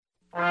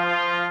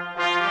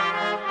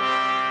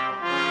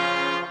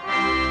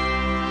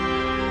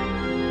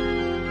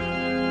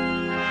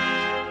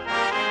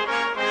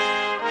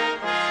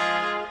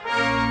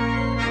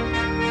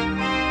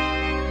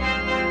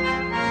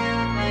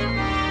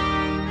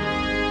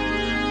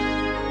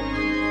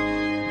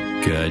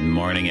Good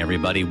morning,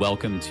 everybody.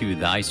 Welcome to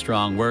Thy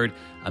Strong Word.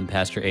 I'm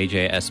Pastor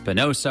AJ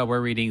Espinosa. We're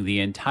reading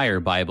the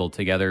entire Bible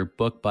together,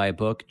 book by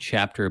book,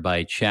 chapter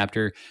by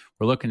chapter.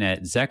 We're looking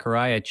at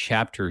Zechariah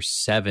chapter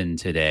 7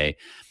 today.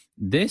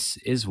 This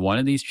is one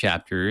of these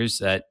chapters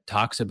that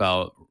talks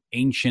about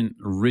ancient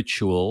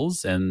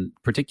rituals and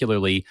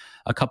particularly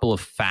a couple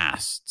of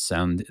fasts.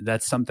 And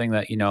that's something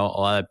that, a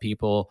lot of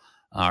people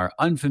are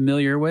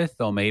unfamiliar with,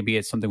 though maybe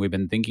it's something we've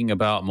been thinking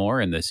about more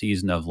in the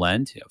season of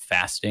Lent,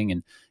 fasting,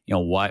 and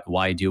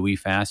why do we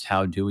fast?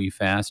 How do we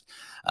fast?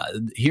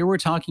 Here we're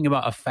talking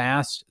about a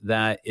fast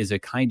that is a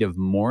kind of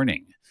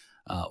mourning.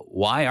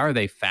 Why are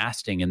they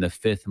fasting in the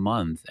 5th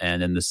month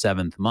and in the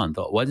 7th month?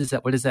 What does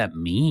that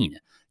mean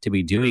to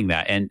be doing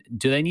that? And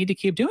do they need to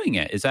keep doing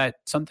it? Is that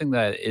something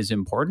that is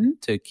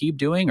important to keep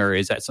doing, or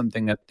is that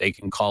something that they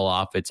can call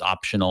off? It's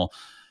optional.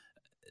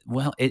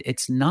 Well,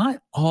 it's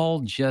not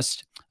all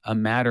just a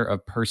matter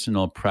of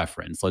personal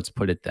preference. Let's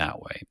put it that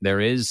way.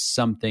 There is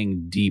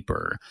something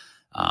deeper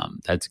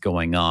that's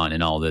going on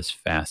in all this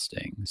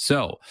fasting.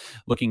 So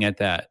looking at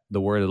that,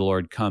 the word of the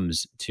Lord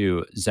comes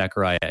to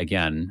Zechariah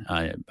again,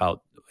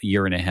 about a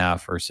year and a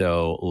half or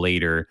so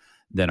later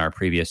than our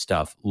previous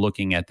stuff,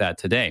 looking at that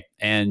today.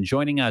 And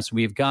joining us,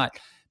 we've got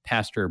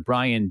Pastor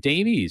Brian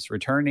Davies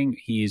returning.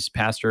 He's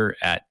pastor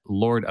at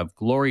Lord of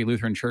Glory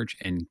Lutheran Church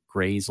in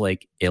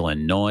Grayslake,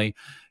 Illinois.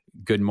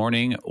 Good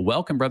morning.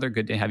 Welcome, brother.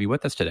 Good to have you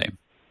with us today.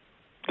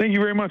 Thank you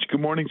very much.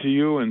 Good morning to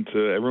you and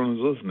to everyone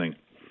who's listening.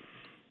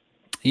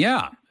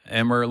 Yeah,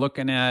 and we're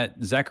looking at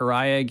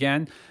Zechariah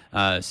again.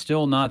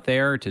 Still not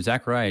there to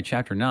Zechariah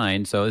chapter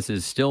 9, so this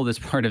is still this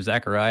part of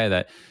Zechariah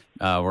that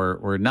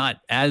we're not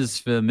as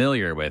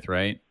familiar with,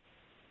 right?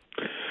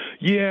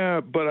 Yeah,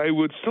 but I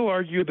would still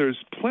argue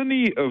there's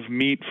plenty of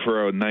meat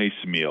for a nice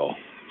meal.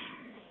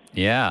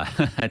 Yeah,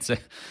 it's a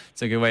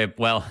good way of,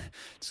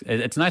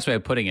 it's a nice way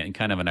of putting it, and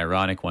kind of an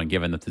ironic one,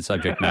 given that the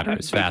subject matter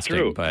is fasting.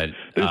 True. But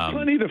there's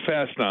plenty to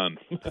fast on.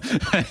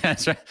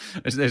 That's right.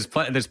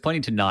 There's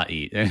plenty to not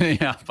eat.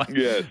 Yeah,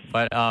 yes.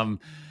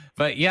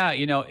 But yeah,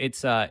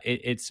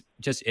 it's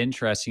just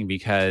interesting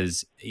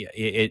because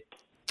we've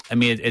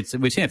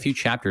seen a few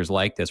chapters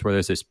like this where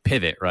there's this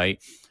pivot,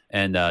 right?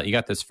 And you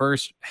got this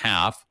first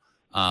half.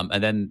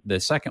 And then the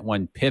second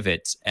one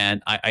pivots.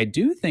 And I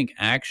do think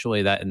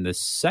actually that in the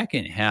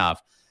second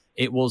half,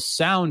 it will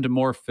sound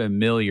more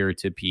familiar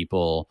to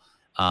people.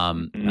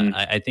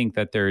 I think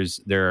that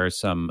there are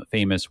some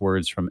famous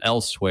words from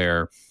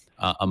elsewhere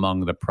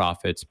among the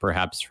prophets,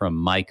 perhaps from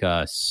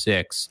Micah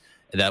 6,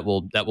 that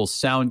will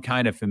sound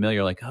kind of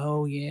familiar, like,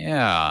 oh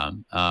yeah.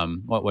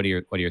 What are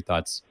your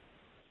thoughts?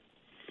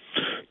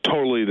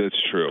 Totally,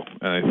 that's true.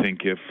 And I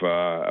think if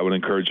I would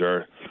encourage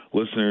our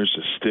listeners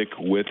to stick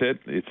with it.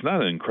 It's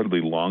not an incredibly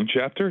long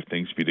chapter,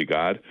 thanks be to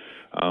God,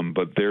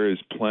 but there is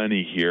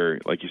plenty here,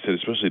 like you said,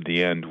 especially at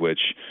the end, which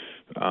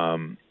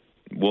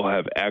will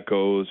have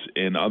echoes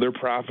in other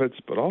prophets,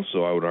 but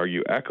also, I would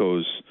argue,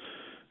 echoes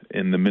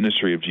in the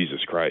ministry of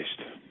Jesus Christ.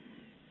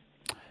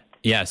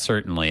 Yeah,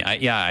 certainly.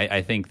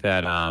 I think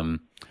that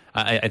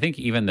I think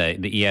even the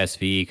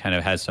ESV kind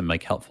of has some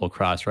like helpful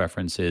cross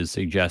references,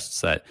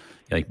 suggests that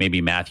like maybe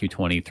Matthew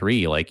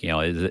 23,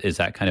 is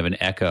that kind of an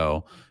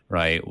echo,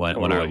 right?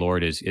 When our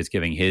Lord is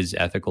giving his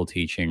ethical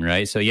teaching,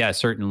 right? So yeah,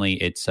 certainly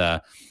it's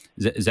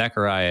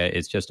Zechariah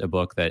is just a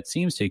book that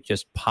seems to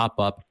just pop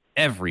up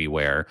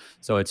everywhere.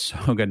 So it's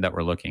so good that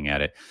we're looking at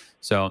it.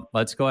 So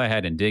let's go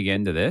ahead and dig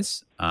into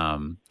this.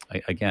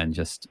 Again,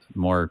 just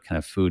more kind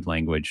of food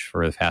language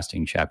for the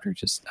fasting chapter.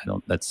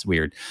 That's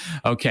weird.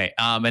 Okay.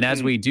 And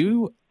as we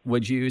do,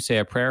 would you say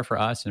a prayer for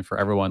us and for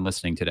everyone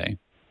listening today?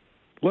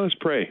 Let us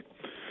pray.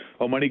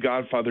 Almighty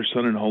God, Father,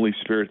 Son, and Holy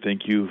Spirit,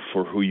 thank you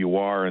for who you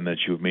are and that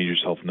you have made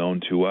yourself known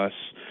to us.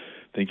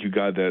 Thank you,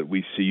 God, that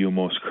we see you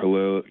most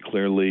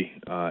clearly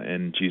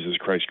in Jesus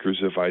Christ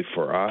crucified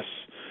for us.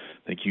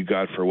 Thank you,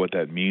 God, for what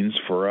that means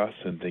for us,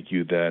 and thank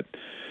you that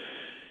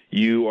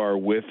you are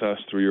with us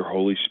through your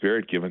Holy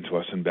Spirit given to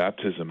us in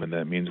baptism, and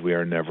that means we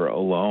are never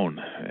alone.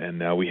 And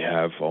now we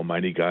have,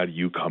 Almighty God,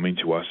 you coming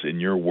to us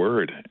in your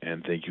word.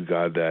 And thank you,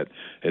 God, that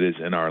it is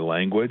in our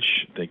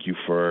language. Thank you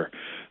for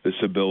this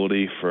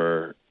ability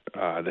to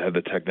have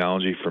the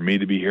technology for me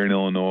to be here in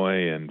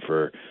Illinois and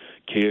for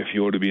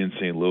KFUO to be in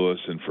St. Louis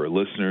and for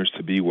listeners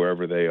to be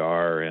wherever they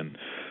are and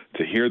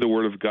to hear the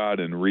word of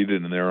God and read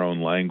it in their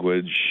own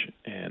language.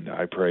 And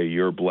I pray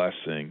your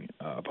blessing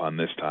upon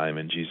this time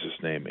in Jesus'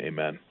 name.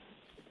 Amen.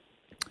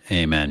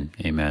 Amen.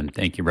 Amen.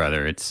 Thank you,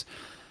 brother. It's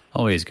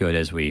always good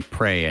as we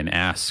pray and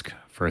ask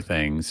for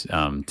things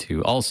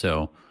to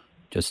also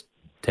just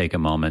take a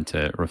moment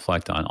to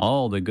reflect on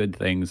all the good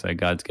things that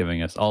God's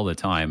giving us all the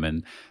time.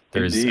 And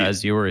there's, Indeed.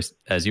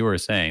 as you were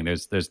saying,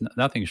 there's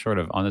nothing short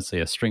of, honestly,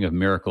 a string of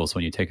miracles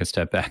when you take a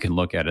step back and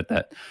look at it,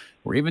 that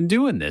we're even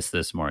doing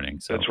this morning.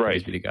 So that's right.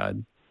 Praise be to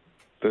God.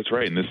 That's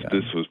right. And this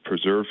was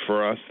preserved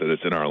for us, that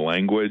it's in our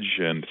language.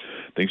 And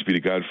thanks be to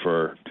God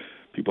for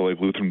people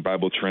like Lutheran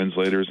Bible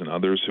translators and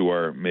others who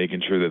are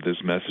making sure that this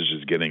message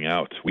is getting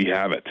out. We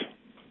have it.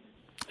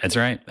 That's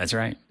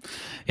right.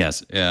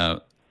 Yes.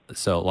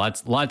 So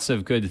lots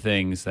of good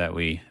things that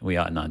we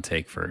ought not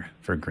take for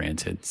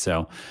granted.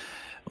 So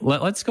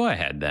let's go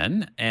ahead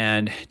then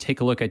and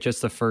take a look at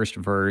just the first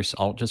verse.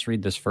 I'll just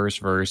read this first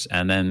verse,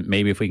 and then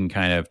maybe if we can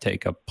kind of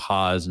take a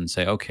pause and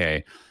say,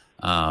 okay,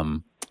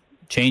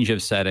 change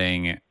of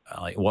setting.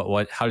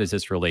 Like how does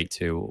this relate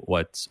to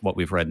what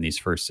we've read in these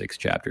first 6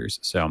 chapters?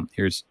 So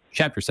here's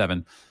chapter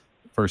 7,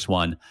 verse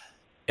 1.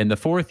 In the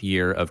 4th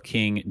year of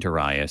King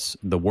Darius,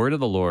 the word of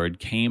the Lord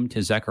came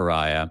to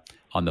Zechariah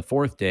on the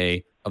 4th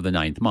day of the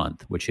 9th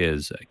month, which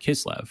is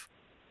Kislev.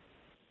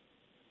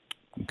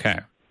 Okay.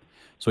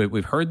 So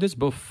we've heard this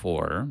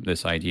before,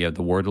 this idea of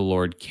the word of the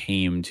Lord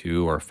came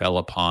to or fell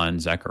upon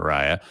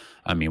Zechariah.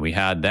 I mean, we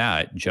had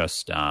that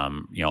just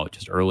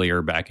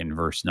earlier back in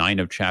verse 9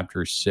 of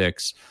chapter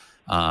 6.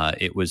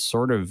 It was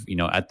sort of,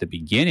 at the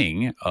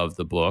beginning of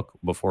the book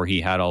before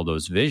he had all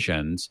those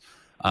visions.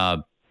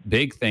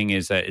 Big thing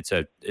is that it's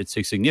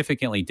a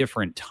significantly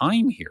different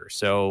time here.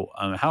 So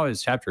how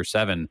is chapter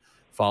 7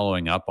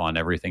 following up on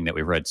everything that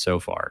we've read so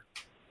far?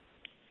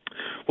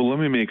 Well, let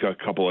me make a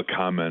couple of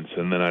comments,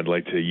 and then I'd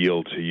like to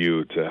yield to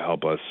you to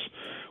help us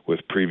with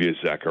previous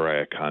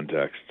Zechariah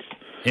contexts.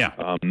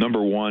 Yeah.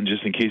 Number one,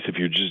 just in case if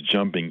you're just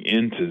jumping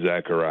into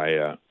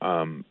Zechariah,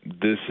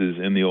 this is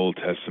in the Old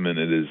Testament.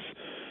 It is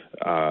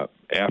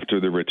after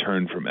the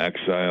return from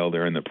exile.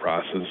 They're in the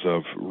process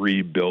of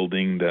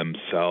rebuilding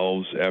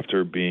themselves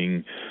after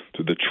being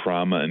through the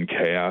trauma and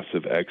chaos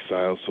of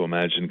exile. So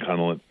imagine kind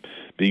of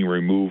being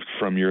removed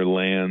from your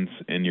lands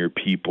and your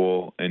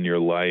people and your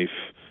life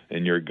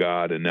and your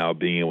God, and now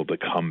being able to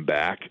come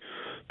back.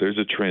 There's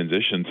a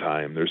transition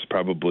time. There's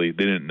probably,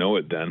 they didn't know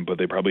it then, but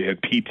they probably had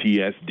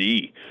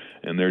PTSD,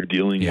 and they're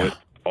dealing with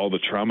all the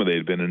trauma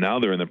they'd been, and now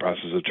they're in the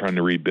process of trying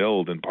to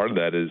rebuild, and part of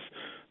that is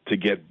to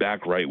get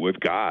back right with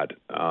God,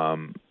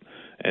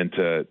 and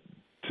to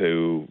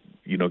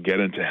get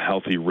into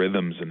healthy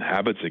rhythms and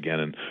habits again.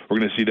 And we're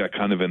going to see that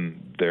kind of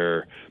in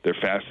their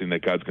fasting,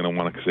 that God's going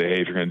to want to say,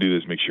 hey, if you're going to do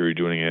this, make sure you're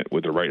doing it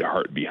with the right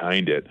heart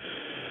behind it.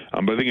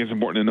 But I think it's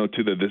important to note,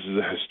 too, that this is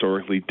a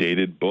historically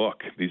dated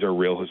book. These are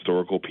real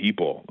historical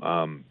people.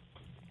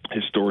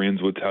 Historians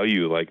would tell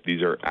you,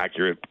 these are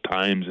accurate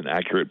times and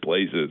accurate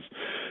places.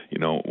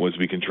 As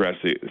we contrast,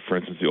 for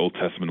instance, the Old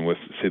Testament with,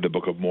 say, the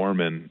Book of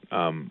Mormon,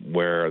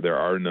 where there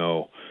are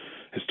no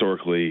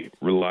historically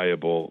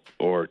reliable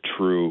or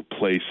true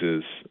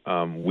places,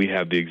 we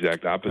have the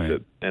exact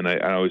opposite. Right. And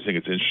I always think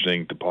it's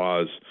interesting to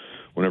pause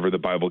whenever the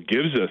Bible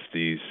gives us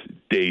these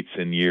dates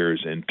and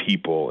years and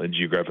people and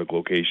geographic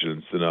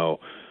locations to know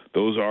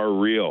those are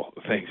real.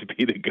 Thanks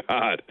be to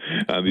God.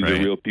 These are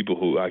real people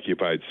who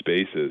occupied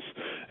spaces.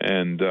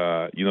 And,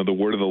 the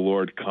word of the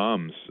Lord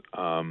comes.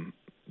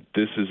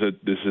 This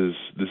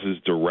is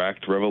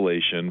direct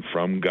revelation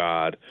from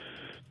God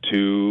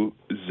to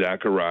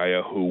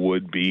Zechariah, who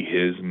would be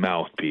his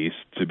mouthpiece,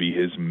 to be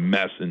his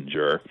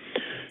messenger.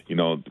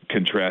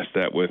 Contrast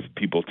that with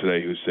people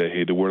today who say,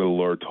 hey, the word of the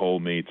Lord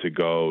told me to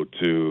go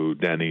to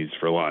Denny's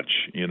for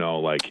lunch.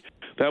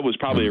 That was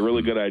probably a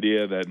really good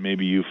idea that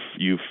maybe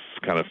you've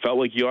kind of felt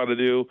like you ought to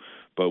do,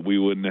 but we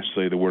wouldn't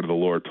necessarily, the word of the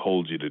Lord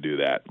told you to do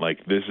that.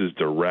 This is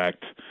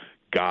direct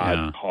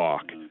God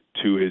talk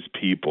to his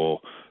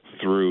people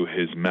through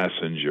his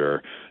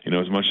messenger.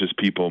 As much as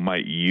people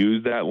might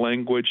use that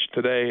language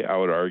today, I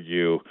would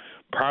argue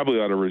probably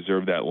ought to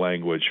reserve that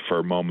language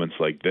for moments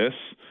like this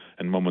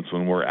and moments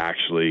when we're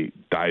actually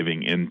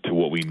diving into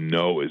what we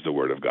know is the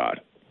Word of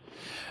God.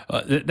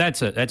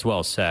 That's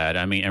well said.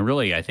 I mean, and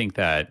really, I think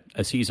that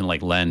a season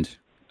like Lent,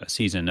 a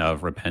season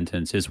of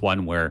repentance, is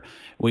one where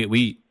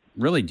we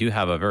really do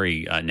have a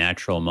very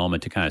natural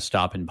moment to kind of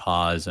stop and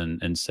pause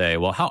and say,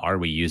 well, how are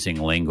we using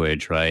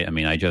language, right? I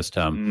mean, I just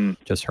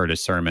heard a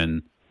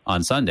sermon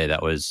on Sunday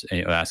that was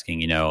asking,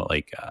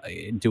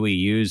 do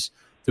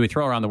we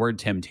throw around the word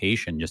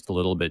temptation just a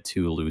little bit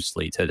too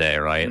loosely today,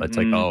 right? Mm-hmm. It's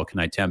like, oh, can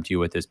I tempt you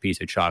with this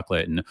piece of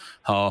chocolate? And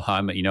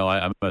I'm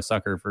a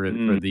sucker for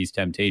these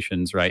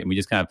temptations, right? And we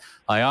just kind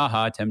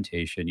of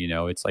temptation,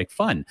 it's like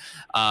fun.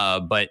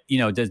 But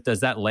does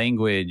that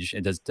language,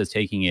 does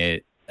taking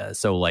it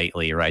so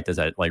lightly, right? Does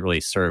that really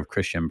serve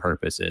Christian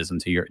purposes?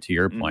 And to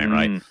your point,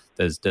 right?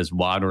 Does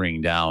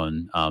watering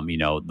down,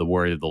 the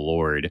word of the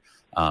Lord,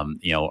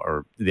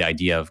 or the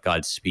idea of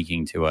God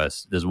speaking to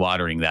us, does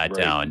watering that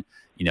down,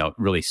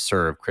 really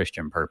serve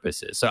Christian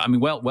purposes? So, I mean,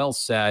 well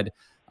said.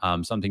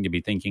 Something to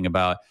be thinking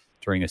about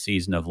during a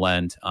season of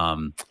Lent.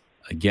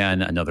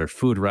 Again, another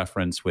food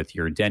reference with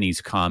your Denny's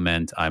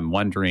comment. I'm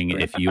wondering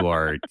if you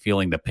are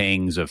feeling the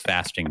pangs of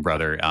fasting,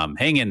 brother.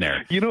 Hang in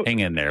there. Hang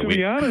in there. To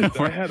be honest,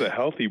 I had a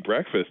healthy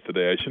breakfast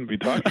today. I shouldn't be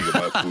talking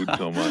about food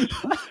so much.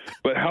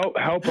 But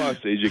help us,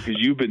 AJ, because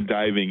you've been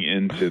diving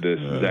into this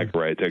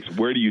Zechariah text.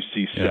 Where do you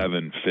see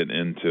 7 fit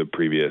into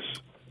previous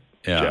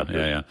chapters?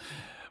 Yeah.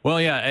 Well,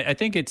 I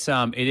think it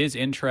is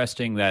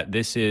interesting that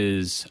this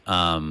is,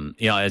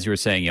 as you were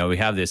saying, we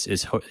have this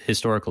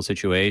historical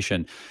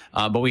situation,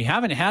 but we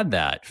haven't had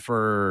that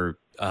for,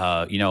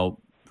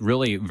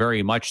 really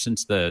very much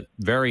since the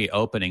very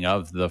opening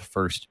of the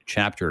first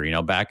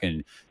chapter. Back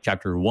in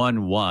chapter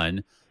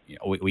 1:1,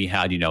 we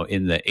had,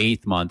 in the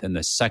 8th month in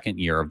the 2nd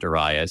year of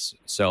Darius.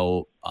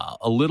 So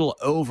a little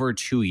over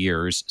 2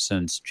 years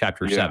since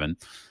chapter 7.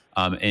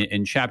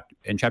 In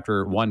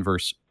chapter 1,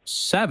 verse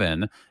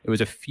 7, it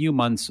was a few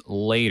months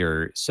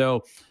later.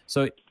 So,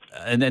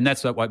 and then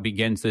that's what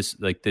begins this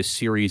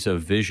series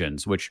of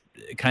visions, which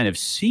kind of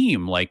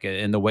seem like,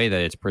 in the way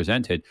that it's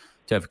presented,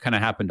 to have kind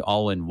of happened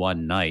all in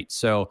one night.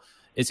 So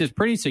it's just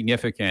pretty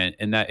significant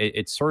in that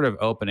it's sort of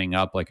opening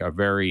up like a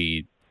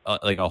very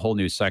like a whole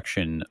new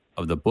section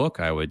of the book.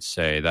 I would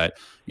say that,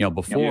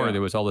 before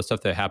there was all this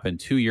stuff that happened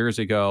 2 years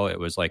ago. It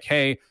was like,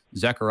 hey,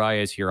 Zechariah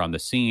is here on the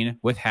scene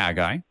with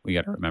Haggai. We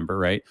got to remember,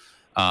 right?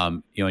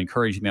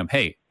 Encouraging them,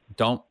 hey,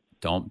 don't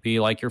be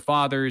like your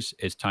fathers.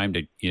 It's time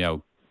to,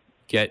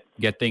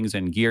 get things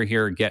in gear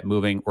here, get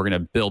moving. We're going to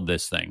build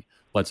this thing.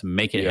 Let's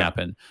make it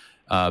happen.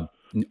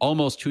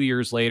 Almost 2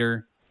 years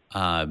later,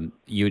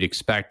 you'd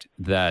expect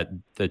that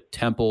the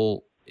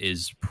temple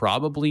is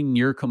probably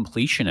near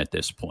completion at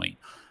this point.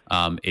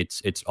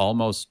 It's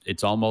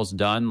almost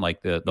done,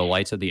 like the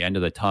lights at the end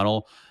of the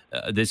tunnel.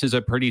 This is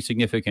a pretty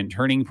significant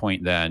turning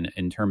point then,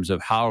 in terms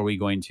of how are we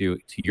going to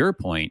your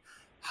point,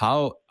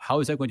 how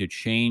is that going to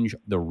change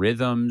the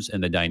rhythms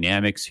and the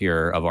dynamics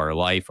here of our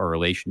life, our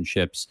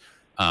relationships,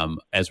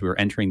 as we're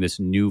entering this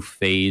new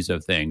phase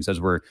of things, as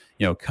we're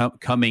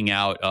coming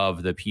out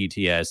of the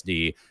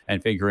PTSD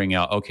and figuring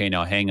out, okay,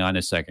 now hang on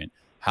a second,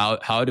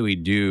 how do we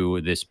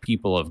do this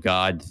people of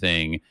God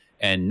thing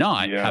and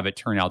not have it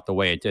turn out the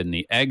way it did in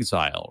the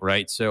exile,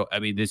 right? So I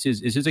mean, this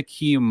is a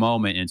key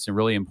moment, and it's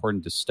really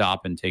important to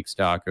stop and take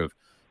stock of,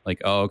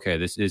 like, oh, okay,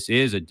 this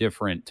is a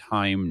different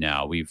time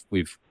now.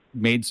 We've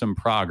made some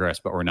progress,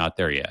 but we're not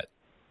there yet.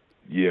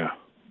 Yeah,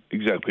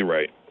 exactly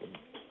right.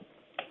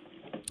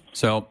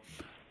 So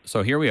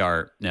here we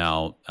are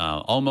now,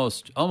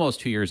 almost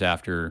 2 years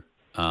after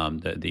a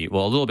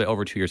little bit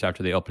over 2 years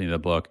after the opening of the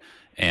book,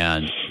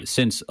 and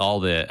since all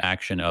the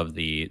action of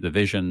the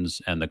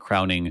visions and the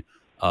crowning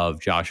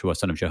of Joshua,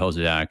 son of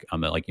Jehozadak,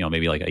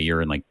 maybe like a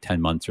year and like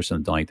 10 months or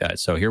something like that.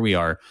 So here we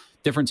are,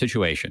 different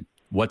situation.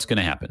 What's going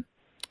to happen?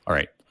 All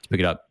right, let's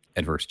pick it up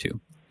at verse 2.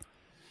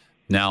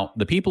 Now,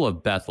 the people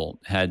of Bethel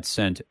had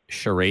sent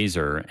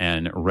Sharezer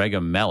and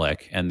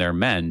Regem-melech and their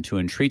men to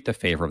entreat the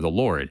favor of the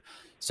Lord,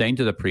 saying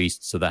to the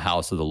priests of the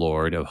house of the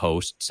Lord of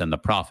hosts and the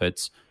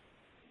prophets,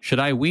 should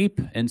I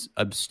weep and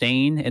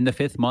abstain in the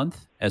 5th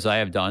month, as I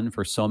have done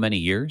for so many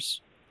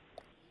years?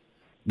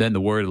 Then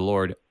the word of the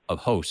Lord of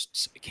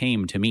hosts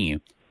came to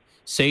me.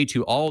 Say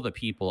to all the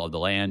people of the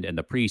land and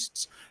the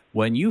priests,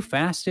 when you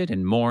fasted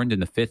and mourned in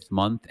the 5th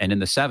month and in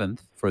the 7th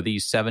for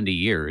these 70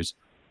 years,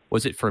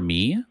 was it for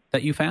me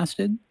that you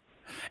fasted?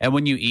 And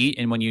when you eat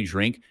and when you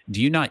drink,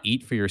 do you not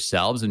eat for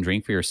yourselves and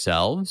drink for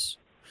yourselves?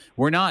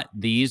 Were not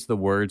these the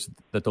words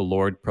that the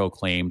Lord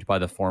proclaimed by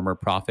the former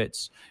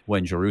prophets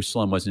when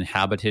Jerusalem was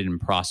inhabited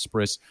and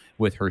prosperous,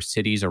 with her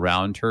cities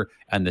around her,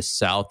 and the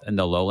south and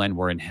the lowland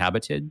were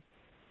inhabited?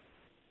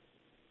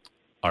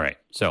 All right,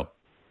 so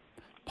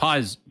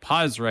pause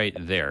right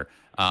there.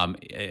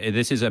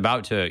 This is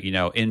about to,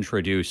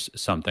 introduce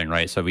something,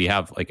 right? So we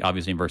have, like,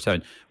 obviously in verse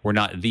 7, were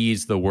not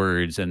these the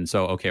words? And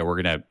so, okay,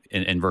 we're going to,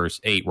 in verse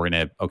 8, we're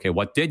going to, okay,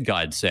 what did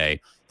God say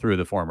through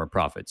the former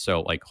prophets?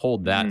 So, like,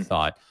 hold that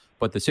thought.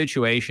 But the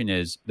situation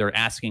is they're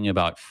asking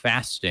about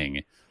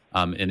fasting,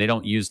 and they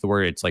don't use the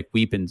word, it's like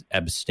weep and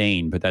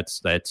abstain, but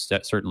that's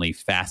certainly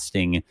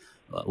fasting,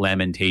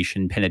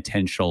 lamentation,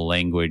 penitential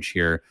language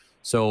here.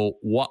 So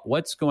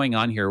what's going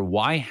on here?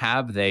 Why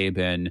have they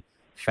been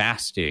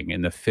fasting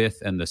in the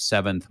 5th and the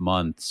 7th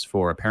months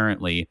for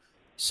apparently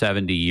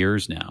 70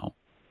 years now?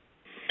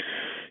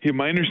 Yeah,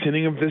 my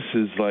understanding of this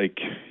is like,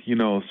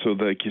 so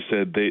like you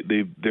said,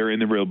 they're in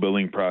the real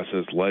building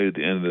process, light at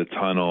the end of the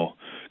tunnel,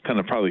 kind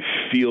of probably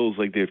feels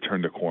like they've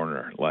turned a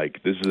corner.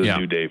 Like, this is a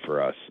new day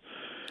for us.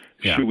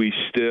 Yeah. Should we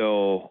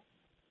still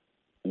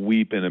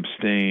weep and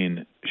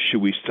abstain?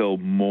 Should we still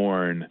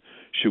mourn?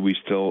 Should we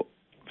still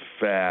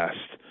fast?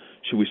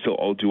 Should we still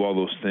all do all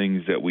those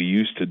things that we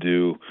used to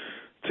do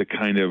to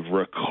kind of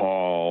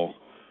recall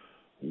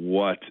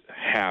what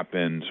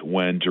happened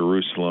when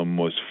Jerusalem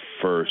was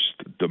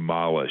first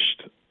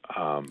demolished,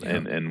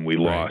 and we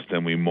lost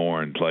and we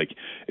mourned? Like,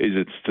 is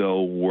it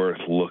still worth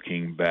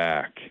looking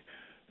back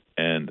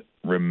and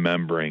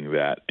remembering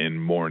that in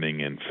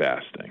mourning and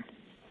fasting?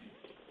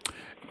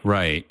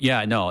 Right.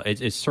 Yeah, no,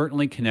 it's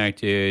certainly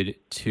connected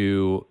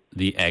to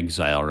the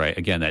exile, right?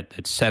 Again,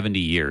 that's 70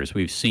 years.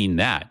 We've seen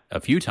that a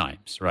few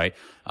times, right?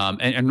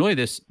 And really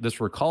this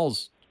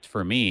recalls,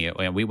 for me,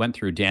 and we went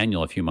through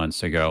Daniel a few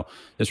months ago,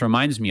 this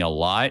reminds me a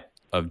lot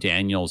of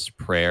Daniel's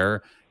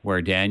prayer,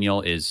 where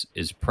Daniel is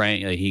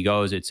praying. He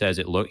goes, it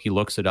says, he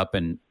looks it up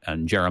in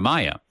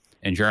Jeremiah.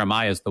 And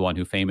Jeremiah is the one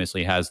who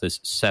famously has this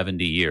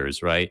 70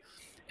 years, right?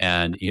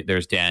 And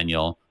there's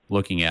Daniel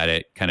looking at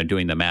it, kind of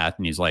doing the math,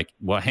 and he's like,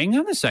 well, hang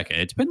on a second.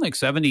 It's been like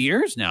 70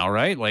 years now,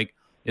 right? Like,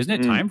 isn't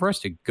it time for us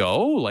to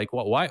go? Like,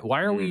 why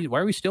are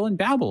we still in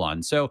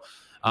Babylon? So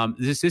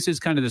this is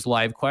kind of this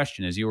live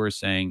question, as you were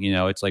saying.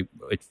 It's like,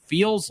 it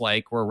feels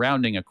like we're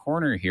rounding a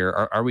corner here.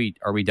 Are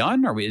we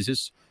done? Is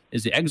this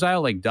is the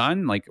exile like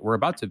done? Like we're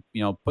about to,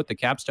 put the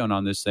capstone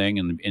on this thing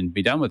and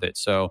be done with it.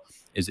 So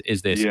is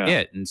this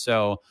it? And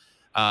so,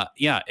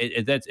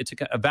 it's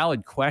a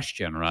valid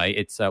question, right?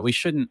 It's we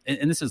shouldn't,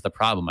 and this is the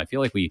problem. I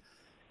feel like we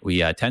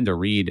tend to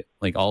read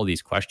like all of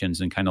these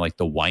questions in kind of like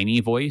the whiny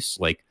voice,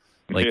 like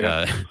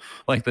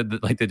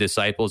the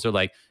disciples are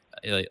like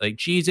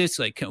Jesus,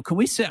 like can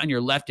we sit on your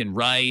left and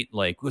right,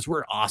 like because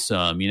we're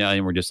awesome,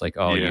 and we're just like,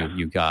 oh,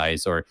 you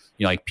guys, or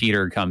like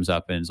Peter comes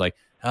up and is like,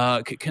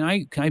 can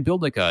I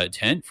build like a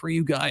tent for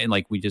you guys, and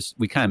like we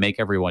kind of make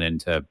everyone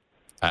into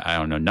I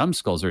don't know,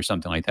 numbskulls or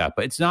something like that.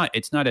 But it's not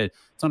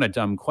a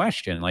dumb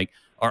question. Like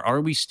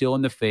are we still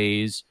in the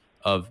phase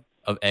of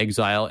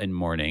exile and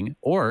mourning,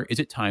 or is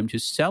it time to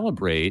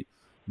celebrate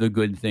the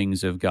good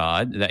things of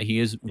God, that he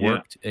has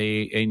worked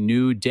a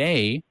new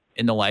day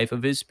in the life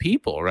of his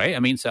people, right? I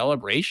mean,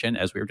 celebration,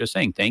 as we were just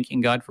saying,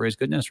 thanking God for his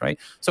goodness, right?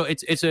 So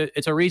it's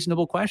a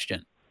reasonable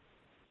question.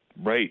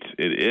 Right,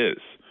 it is.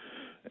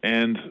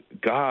 And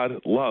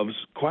God loves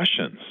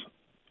questions.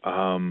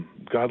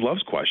 God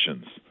loves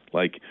questions.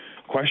 Like,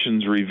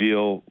 questions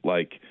reveal,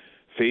 like,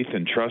 faith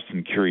and trust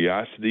and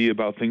curiosity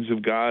about things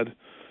of God.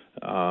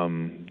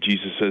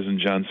 Jesus says in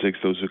John 6,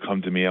 those who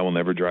come to me, I will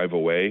never drive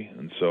away.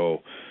 And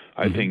so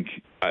I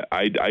think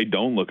I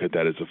don't look at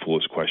that as a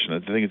foolish question. I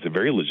think it's a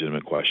very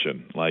legitimate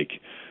question. Like,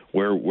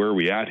 where are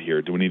we at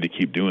here? Do we need to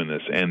keep doing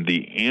this? And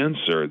the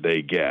answer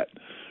they get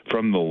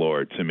from the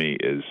Lord to me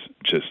is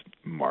just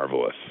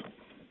marvelous.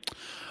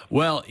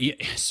 Well,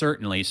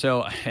 certainly.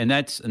 So, and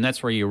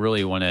that's where you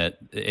really want to.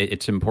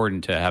 It's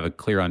important to have a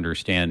clear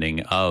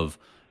understanding of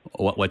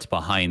what's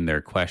behind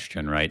their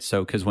question, right?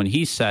 So, because when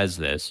he says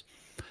this,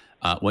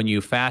 when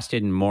you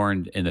fasted and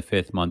mourned in the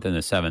 5th month and the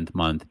 7th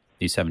month,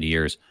 these 70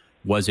 years,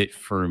 was it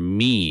for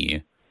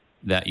me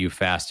that you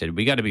fasted?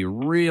 We got to be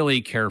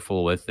really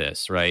careful with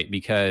this, right?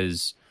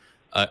 Because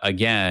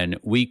again,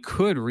 we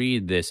could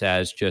read this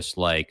as just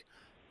like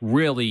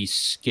really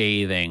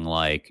scathing,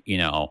 like,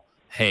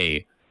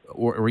 hey,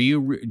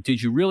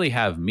 did you really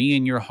have me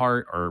in your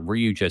heart, or were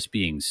you just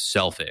being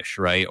selfish,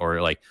 right?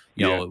 Or like,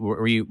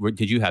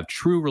 did you have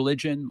true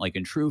religion, like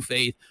in true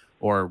faith,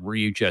 or were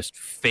you just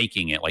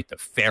faking it like the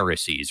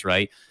Pharisees,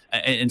 right?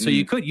 And so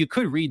you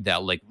could read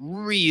that like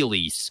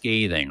really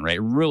scathing,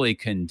 right? Really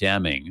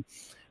condemning.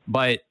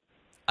 But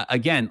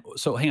again,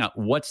 so hang on,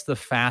 what's the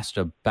fast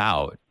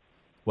about?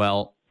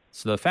 Well,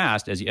 so the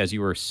fast, as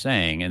you were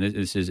saying, and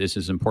this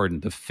is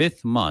important, the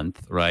 5th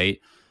month,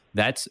 right?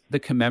 That's the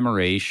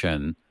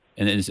commemoration,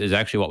 and this is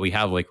actually what we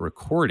have like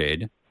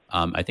recorded.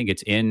 I think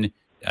it's in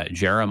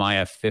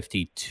Jeremiah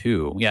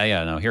 52.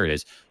 No, here it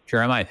is.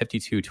 Jeremiah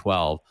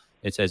 52:12.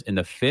 It says, in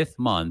the 5th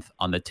month,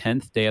 on the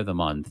 10th day of the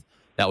month,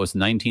 that was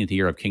 19th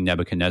year of King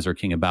Nebuchadnezzar,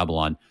 king of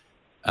Babylon,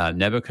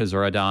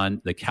 Nebuchadnezzar,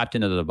 the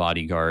captain of the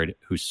bodyguard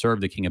who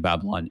served the king of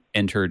Babylon,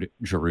 entered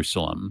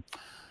Jerusalem.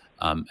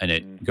 And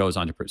it goes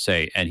on to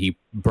say, and he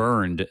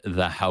burned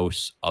the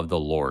house of the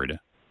Lord.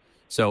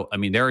 So, I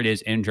mean, there it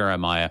is in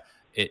Jeremiah.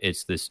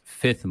 It's this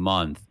 5th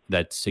month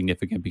that's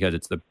significant because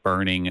it's the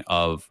burning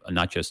of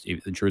not just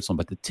Jerusalem,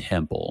 but the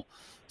temple.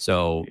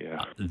 So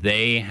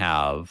they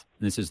have,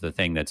 this is the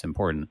thing that's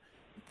important,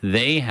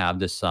 they have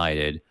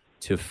decided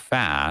to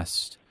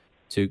fast,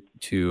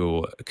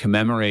 to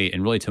commemorate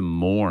and really to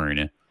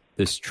mourn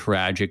this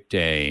tragic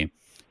day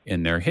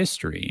in their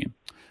history.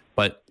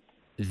 But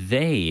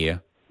they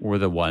were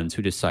the ones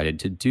who decided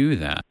to do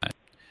that.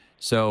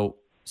 So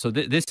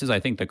this is, I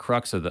think, the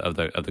crux of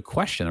the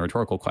question, the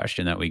rhetorical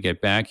question that we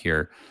get back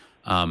here.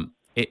 I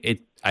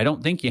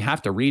don't think you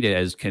have to read it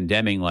as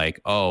condemning, like,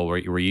 oh,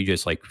 were you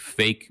just like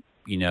fake,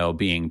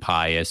 being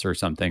pious or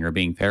something, or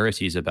being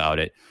Pharisees about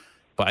it.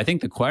 But I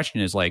think the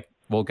question is like,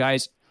 well,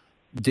 guys,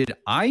 did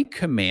I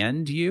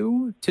command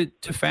you to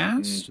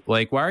fast?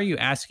 Like, why are you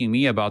asking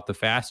me about the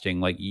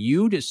fasting? Like,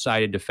 you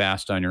decided to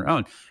fast on your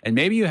own, and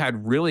maybe you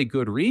had really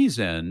good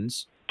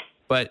reasons,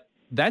 but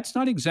that's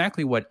not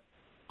exactly what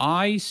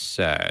I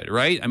said,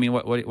 right? I mean,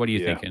 what are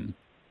you thinking?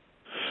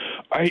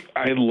 I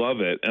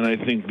love it, and I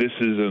think this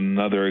is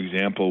another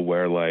example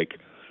where, like,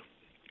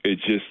 it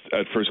just,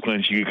 at first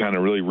glance, you can kind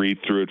of really read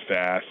through it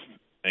fast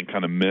and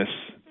kind of miss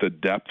the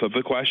depth of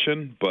the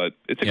question, but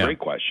it's a great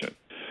question.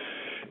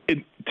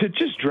 To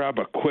just drop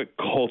a quick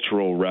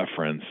cultural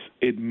reference,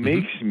 it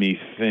makes me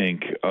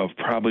think of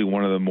probably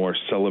one of the more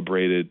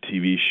celebrated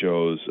TV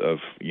shows of,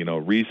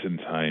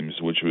 recent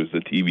times, which was the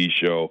TV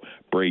show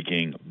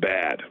Breaking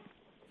Bad.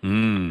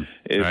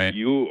 If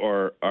you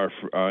are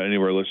any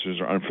of our listeners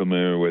are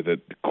unfamiliar with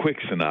it, quick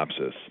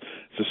synopsis.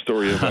 It's a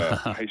story of a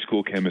high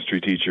school chemistry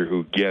teacher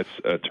who gets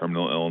a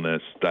terminal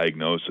illness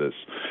diagnosis,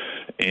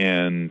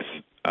 and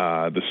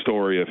the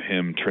story of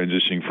him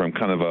transitioning from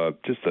kind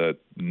of just a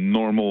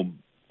normal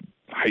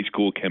high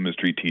school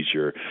chemistry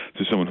teacher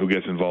to someone who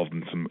gets involved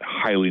in some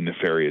highly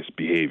nefarious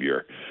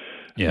behavior.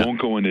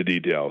 Won't go into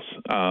details,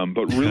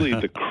 but really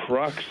the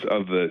crux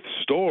of the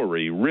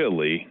story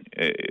really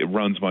it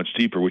runs much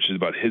deeper, which is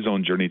about his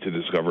own journey to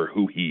discover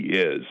who he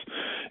is.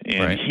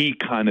 And he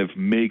kind of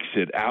makes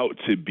it out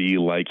to be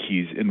like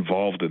he's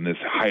involved in this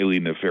highly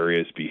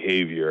nefarious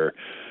behavior,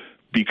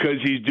 because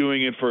he's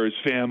doing it for his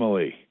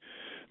family.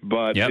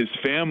 But his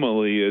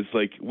family is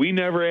like, we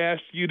never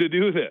asked you to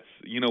do this.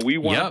 We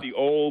want the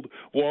old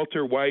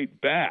Walter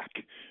White back.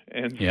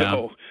 And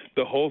so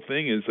the whole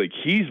thing is like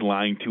he's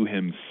lying to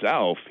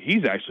himself.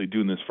 He's actually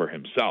doing this for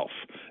himself.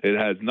 It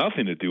has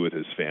nothing to do with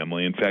his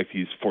family. In fact,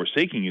 he's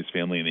forsaking his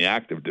family in the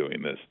act of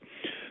doing this.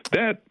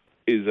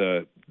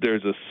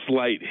 There's a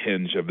slight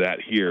hinge of that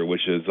here,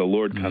 which is the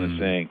Lord kind of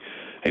saying,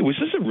 hey, was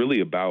this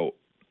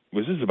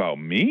about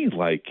me?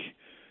 Like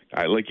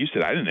you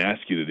said, I didn't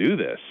ask you to do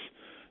this.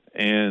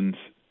 And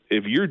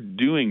if you're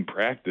doing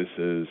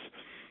practices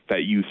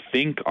that you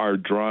think are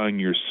drawing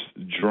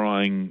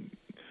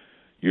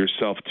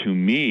yourself to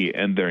me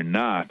and they're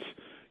not,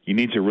 you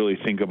need to really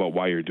think about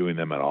why you're doing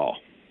them at all.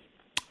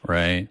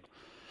 Right.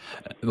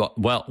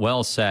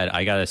 Well said.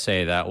 I got to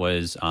say that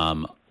was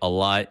a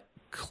lot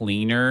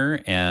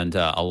cleaner and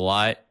a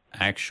lot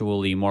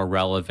actually more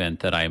relevant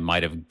than I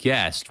might have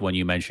guessed when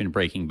you mentioned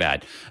Breaking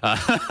Bad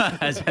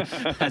as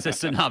a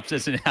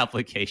synopsis and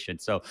application.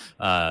 So,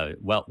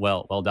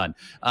 well done.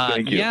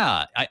 Thank you.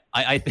 Yeah,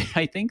 I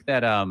think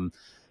that. I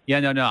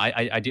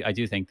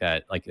do think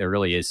that like there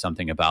really is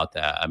something about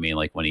that. I mean,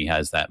 like when he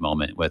has that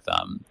moment with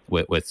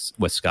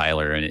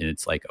Skylar, and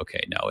it's like,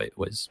 okay, no, it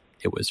was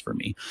for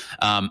me.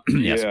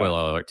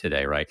 Spoiler alert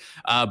today, right?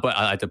 But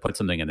I have to put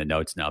something in the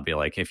notes now. Be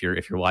like, if you're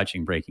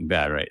watching Breaking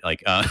Bad, right?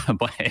 Like,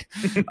 but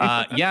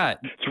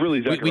it's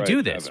really we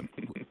do this.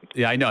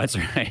 Yeah, I know it's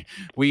right.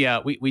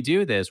 We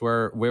do this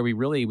where we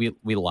really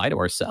lie to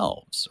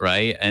ourselves,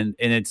 right? And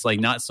it's like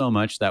not so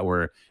much that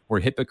we're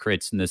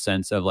hypocrites in the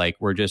sense of like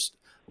we're just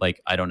like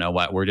I don't know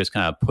what we're just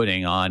kind of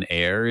putting on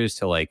airs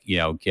to like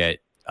get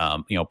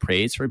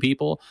praise for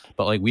people,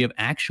 but like we have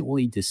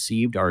actually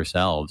deceived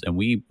ourselves and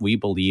we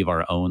believe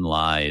our own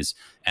lies,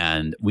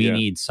 and we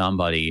need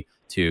somebody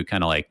to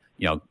kind of like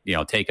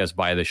take us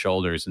by the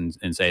shoulders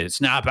and say,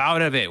 snap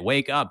out of it,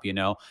 wake up,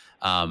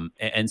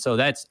 and so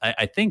that's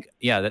I think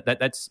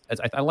that's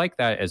I like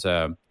that as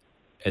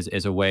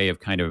a way of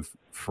kind of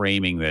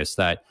framing this,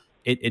 that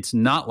it's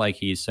not like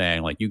he's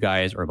saying like you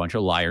guys are a bunch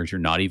of liars, you're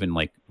not even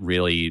like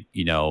really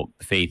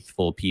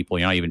faithful people,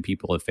 you're not even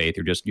people of faith,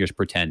 you're just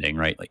pretending,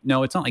 right? Like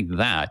no, it's not like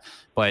that,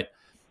 but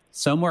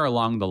somewhere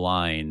along the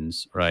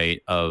lines,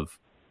 right, of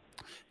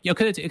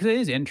because it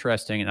is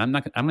interesting, and I'm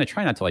going to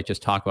try not to like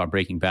just talk about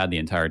Breaking Bad the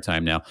entire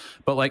time now,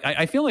 but like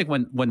I feel like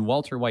when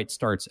Walter White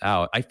starts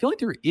out, I feel like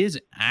there is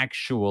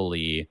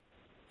actually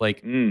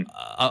like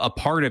a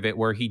part of it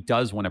where he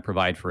does want to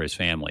provide for his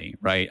family,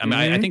 right? I mean,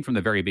 I think from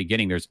the very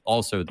beginning, there's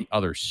also the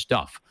other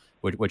stuff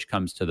which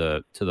comes to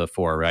the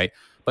fore, right?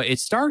 But it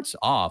starts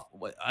off,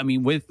 I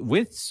mean,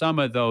 with some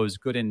of those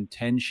good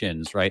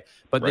intentions, right?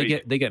 But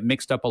they get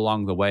mixed up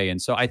along the way, and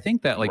so I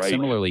think that like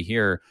similarly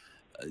here,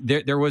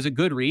 there was a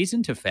good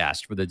reason to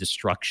fast for the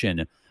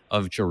destruction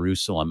of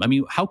Jerusalem. I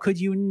mean, how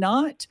could you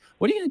not?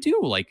 What are you going to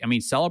do? Like, I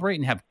mean, celebrate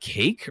and have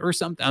cake or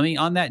something? I mean,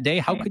 on that day,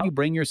 how could you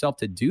bring yourself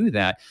to do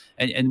that?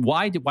 And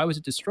why was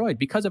it destroyed?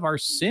 Because of our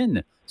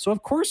sin. So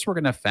of course we're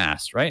going to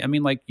fast, right? I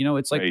mean, like,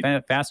 it's like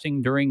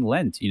fasting during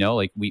Lent,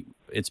 like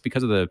it's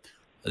because of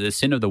the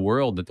sin of the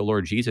world that the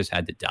Lord Jesus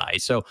had to die.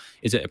 So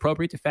is it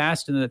appropriate to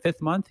fast in the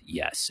 5th month?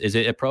 Yes. Is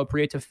it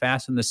appropriate to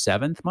fast in the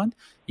 7th month?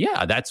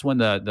 Yeah, that's when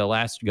the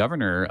last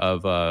governor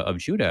of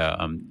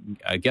Judah,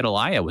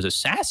 Gedaliah, was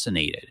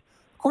assassinated.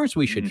 Of course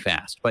we should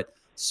fast. But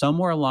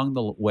somewhere along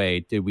the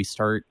way, did we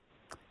start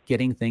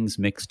getting things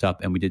mixed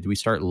up, and did we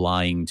start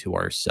lying to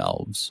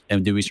ourselves?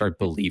 And did we start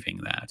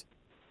believing that?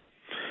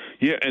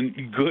 Yeah,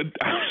 and good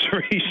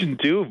observation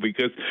too,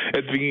 because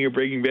at the beginning of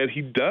Breaking Bad,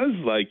 he does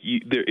like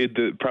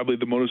probably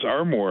the motives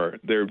are more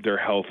they're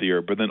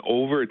healthier, but then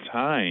over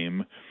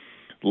time,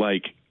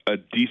 like a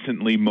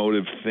decently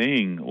motive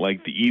thing,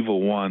 like the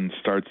evil one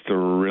starts to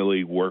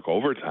really work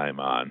overtime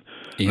on.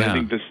 Yeah. I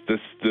think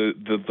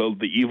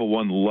the evil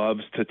one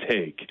loves to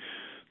take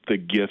the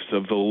gifts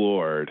of the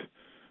Lord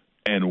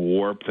and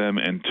warp them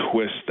and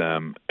twist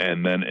them,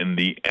 and then in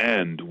the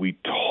end, we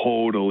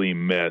totally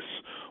miss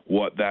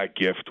what that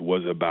gift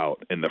was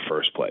about in the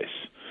first place.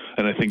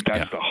 And I think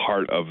that's the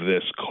heart of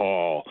this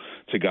call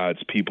to God's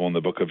people in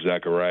the book of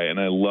Zechariah. And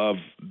I love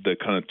the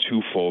kind of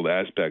twofold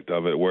aspect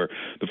of it, where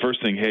the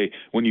first thing, hey,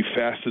 when you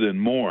fasted and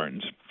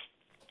mourned,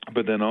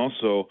 but then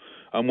also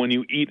when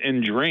you eat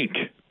and drink,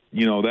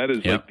 that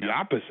is like the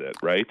opposite,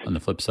 right? On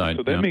the flip side.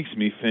 So that makes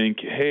me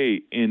think,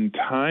 hey, in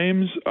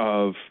times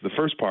of the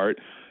first part,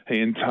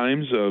 in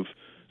times of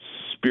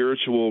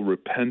spiritual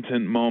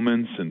repentant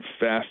moments and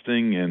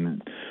fasting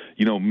and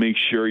make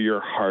sure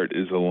your heart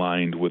is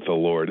aligned with the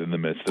Lord in the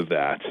midst of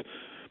that.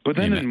 But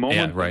then in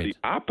moments of the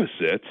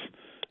opposite,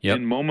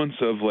 in moments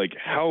of like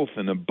health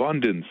and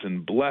abundance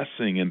and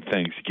blessing and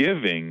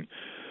thanksgiving,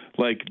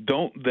 like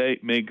don't they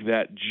make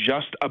that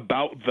just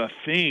about the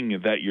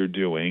thing that you're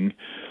doing.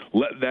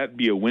 Let that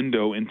be a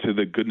window into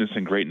the goodness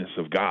and greatness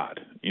of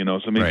God. So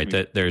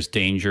that there's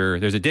danger.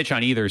 There's a ditch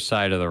on either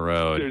side of the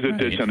road. There's a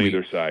ditch on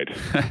either side.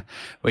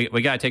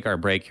 We got to take our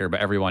break here, but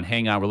everyone,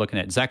 hang on. We're looking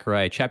at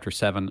Zechariah chapter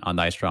 7 on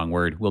Thy Strong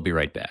Word. We'll be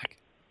right back.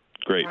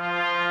 Great.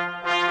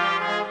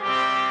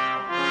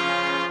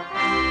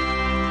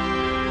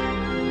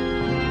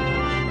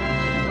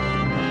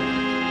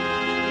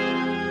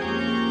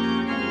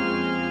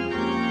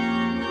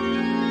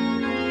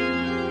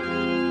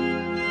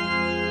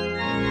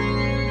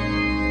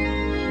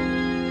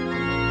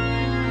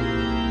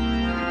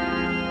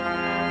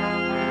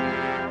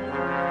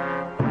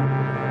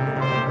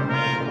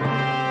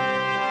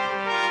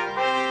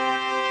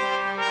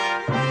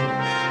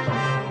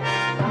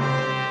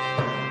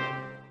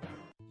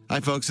 Hi,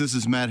 folks. This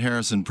is Matt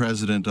Harrison,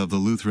 president of the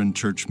Lutheran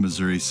Church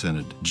Missouri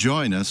Synod.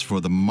 Join us for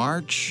the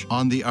March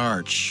on the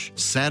Arch,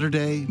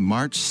 Saturday,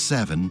 March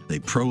 7, a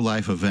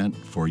pro-life event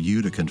for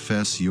you to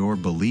confess your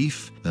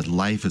belief that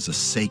life is a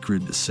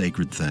sacred,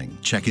 sacred thing.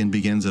 Check-in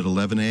begins at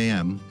 11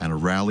 a.m. and a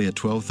rally at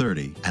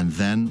 12:30, and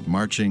then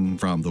marching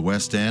from the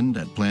West End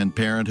at Planned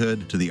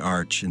Parenthood to the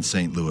Arch in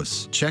St.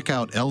 Louis. Check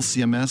out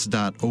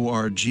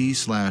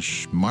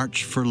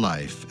lcms.org/March for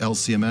Life,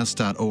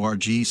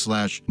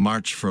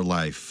 lcms.org/March for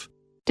Life.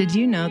 Did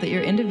you know that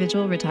your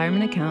individual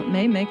retirement account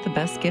may make the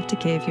best gift to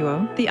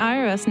KFUO? The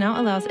IRS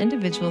now allows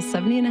individuals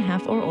 70 and a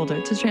half or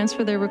older to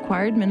transfer their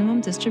required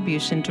minimum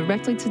distribution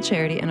directly to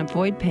charity and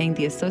avoid paying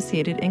the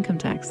associated income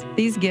tax.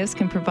 These gifts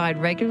can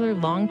provide regular,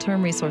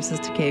 long-term resources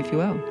to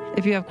KFUO.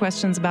 If you have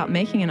questions about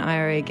making an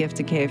IRA gift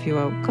to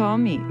KFUO, call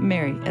me,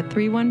 Mary, at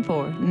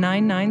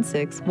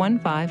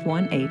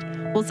 314-996-1518.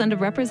 We'll send a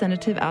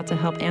representative out to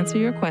help answer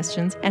your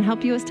questions and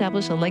help you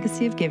establish a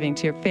legacy of giving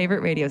to your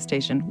favorite radio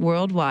station,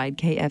 worldwide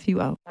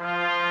KFUO.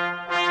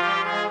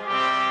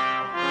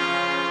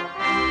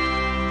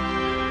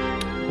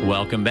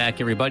 Welcome back,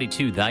 everybody,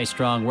 to Thy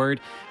Strong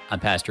Word. I'm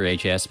Pastor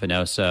A.J.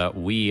 Espinosa.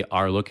 We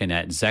are looking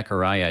at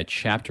Zechariah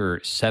chapter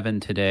 7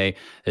 today.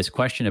 This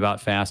question about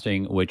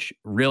fasting, which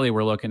really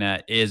we're looking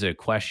at, is a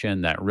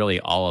question that really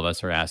all of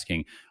us are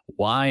asking.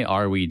 Why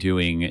are we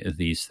doing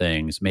these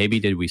things? Maybe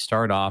did we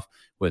start off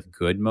with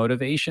good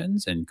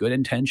motivations and good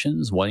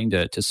intentions, wanting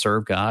to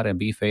serve God and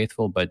be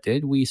faithful, but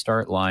did we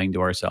start lying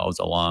to ourselves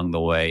along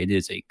the way? It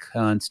is a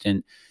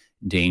constant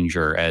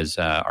danger, as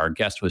our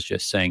guest was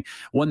just saying,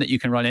 one that you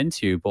can run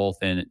into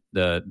both in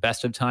the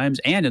best of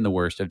times and in the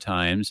worst of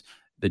times.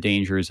 The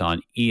dangers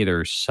on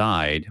either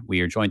side.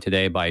 We are joined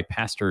today by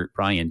Pastor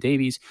Brian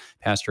Davies,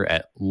 pastor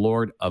at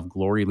Lord of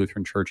Glory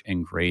Lutheran Church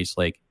in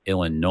Grayslake,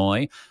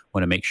 Illinois.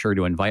 Want to make sure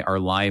to invite our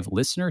live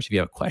listeners. If you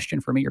have a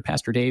question for me or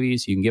Pastor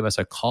Davies, you can give us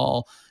a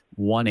call,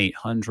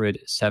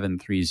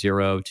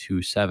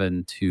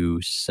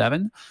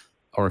 1-800-730-2727.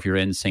 Or if you're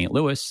in St.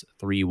 Louis,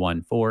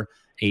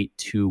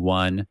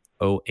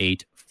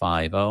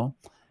 314-821-0850.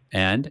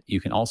 And you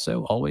can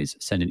also always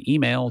send an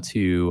email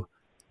to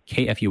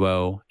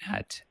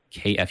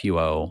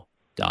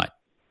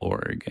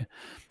kfuo@kfuo.org.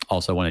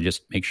 Also want to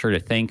just make sure to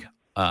thank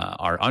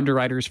our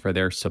underwriters for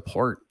their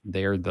support.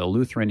 They're the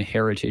Lutheran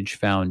Heritage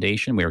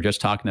Foundation. We were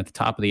just talking at the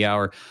top of the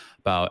hour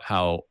about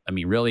how,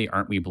 really,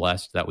 aren't we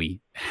blessed that we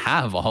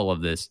have all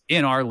of this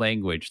in our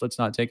language? Let's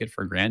not take it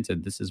for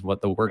granted. This is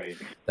what the work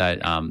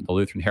that the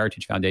Lutheran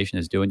Heritage Foundation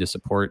is doing to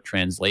support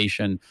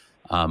translation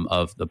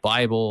of the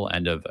Bible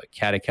and of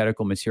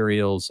catechetical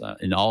materials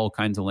in all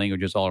kinds of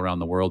languages all around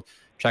the world.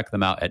 Check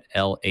them out at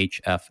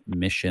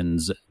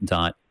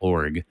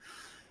lhfmissions.org.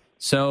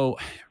 So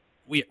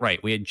we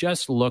had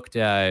just looked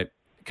at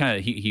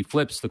he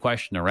flips the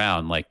question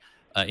around, like,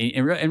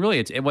 and really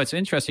it's what's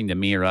interesting to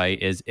me, right,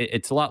 is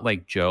it's a lot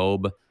like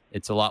Job.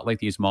 It's a lot like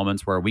these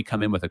moments where we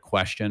come in with a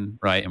question,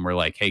 right, and we're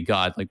like, hey,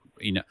 God, like,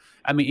 and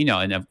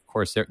of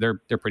course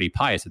they're pretty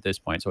pious at this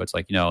point, so it's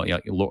like,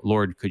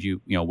 Lord, could you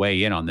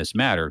weigh in on this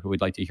matter?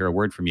 We'd like to hear a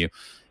word from you,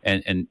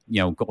 and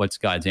what's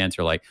God's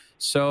answer like?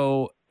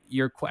 So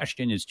your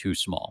question is too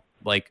small.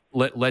 Like,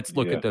 let's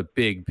look at the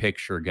big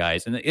picture,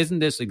 guys. And isn't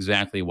this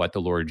exactly what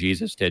the Lord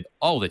Jesus did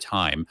all the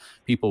time?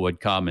 People would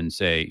come and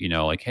say,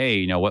 like,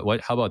 hey, what,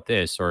 how about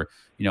this? Or,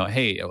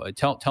 hey,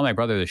 tell my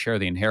brother to share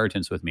the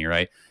inheritance with me,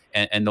 right?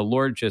 And the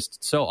Lord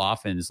just so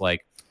often is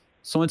like,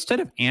 so instead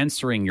of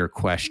answering your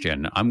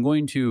question, I'm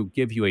going to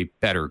give you a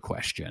better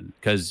question,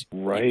 because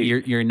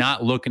you're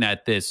not looking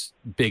at this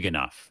big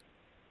enough.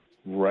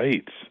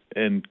 Right.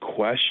 And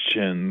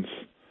questions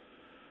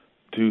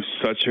do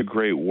such a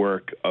great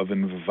work of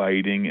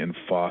inviting and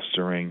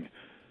fostering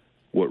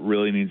what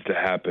really needs to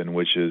happen,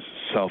 which is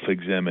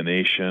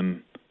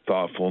self-examination,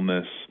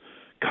 thoughtfulness,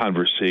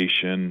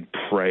 conversation,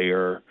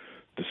 prayer,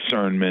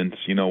 discernment,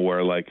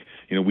 where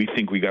we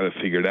think we got it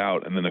figured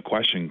out, and then a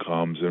question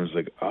comes and it's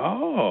like,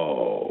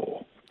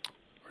 oh.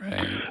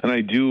 Right. And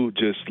I do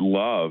just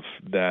love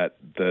that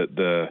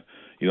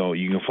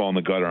you can fall in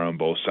the gutter on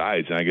both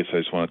sides. And I guess I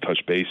just want to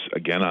touch base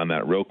again on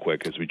that real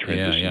quick as we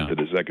transition to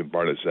the second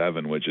part of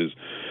 7, which is,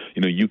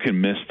 you can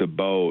miss the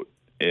boat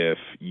if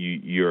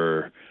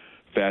you're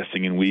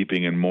fasting and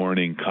weeping and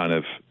mourning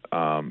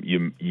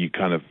you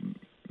kind of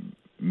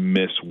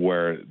miss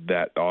where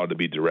that ought to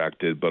be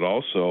directed. But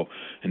also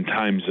in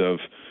times of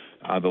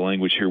the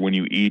language here, when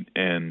you eat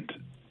and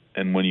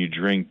when you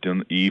drink,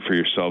 don't eat for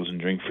yourselves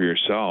and drink for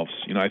yourselves.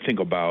 I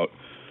think about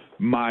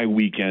my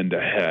weekend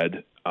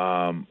ahead.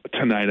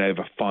 Tonight I have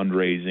a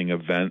fundraising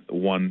event,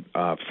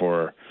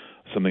 for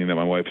something that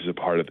my wife is a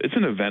part of. It's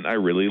an event I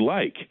really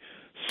like.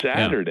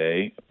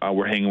 Saturday,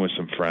 we're hanging with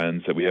some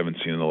friends that we haven't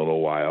seen in a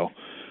little while.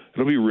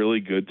 It'll be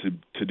really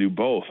good to do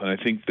both. And I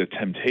think the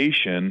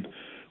temptation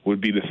would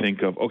be to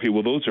think of, okay,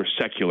 well, those are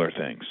secular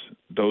things.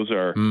 Those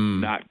are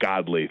not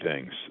godly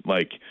things.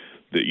 Like,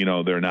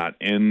 they're not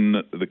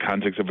in the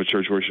context of a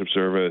church worship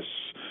service.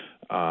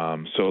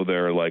 So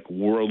they're like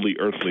worldly,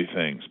 earthly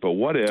things. But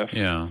what if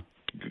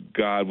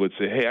God would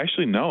say, hey,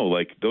 actually, no,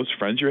 like those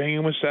friends you're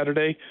hanging with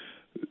Saturday,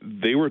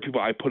 they were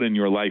people I put in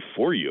your life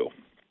for you.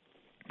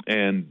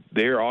 And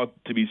they're all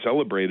to be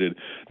celebrated,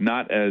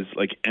 not as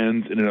like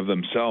ends in and of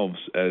themselves,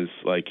 as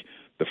like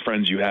the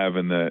friends you have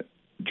and the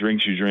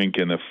drinks you drink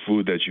and the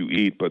food that you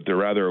eat, but they're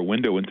rather a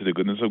window into the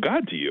goodness of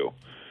God to you.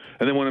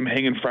 And then when I'm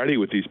hanging Friday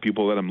with these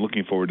people that I'm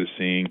looking forward to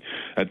seeing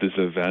at this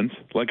event,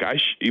 like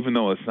even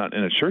though it's not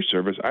in a church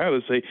service, I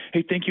always say,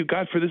 hey, thank you,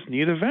 God, for this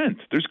neat event.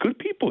 There's good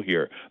people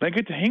here, and I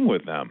get to hang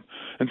with them.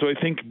 And so I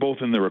think both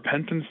in the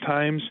repentance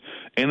times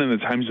and in the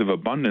times of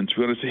abundance,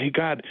 we got to say, hey,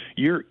 God,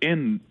 you're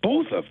in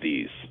both of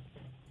these.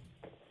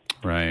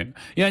 Right.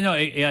 Yeah. No.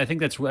 Yeah. I think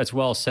that's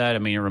well said. I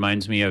mean, it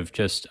reminds me of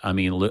just. I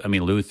mean,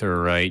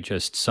 Luther. Right.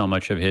 Just so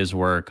much of his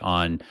work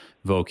on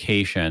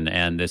vocation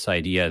and this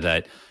idea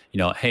that,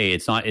 hey,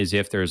 it's not as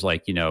if there's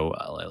like, I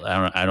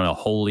don't know,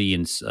 holy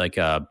and like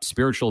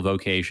spiritual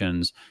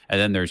vocations, and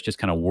then there's just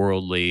kind of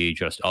worldly,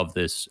 just of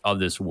this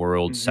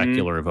world,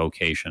 secular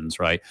vocations.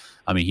 Right.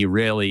 I mean, he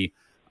really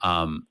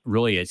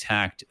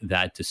attacked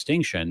that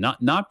distinction.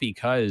 Not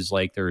because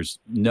like there's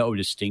no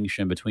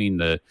distinction between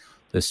the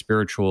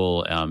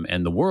spiritual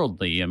and the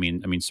worldly. I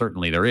mean,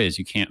 certainly there is.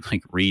 You can't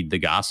like read the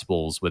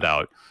Gospels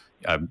without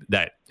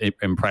that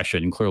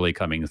impression clearly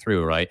coming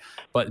through, right?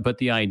 But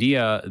the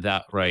idea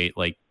that, right,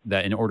 like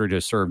that in order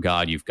to serve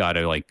God, you've got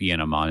to like be in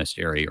a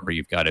monastery or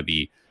you've got to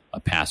be a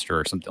pastor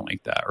or something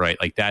like that, right?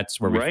 Like that's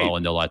where we fall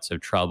into lots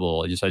of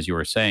trouble, just as you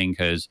were saying,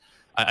 because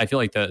I feel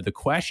like the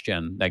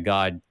question that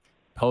God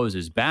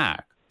poses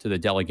back to the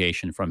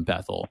delegation from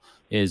Bethel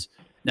is,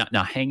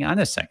 Now, hang on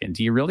a second.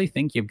 Do you really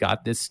think you've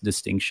got this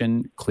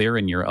distinction clear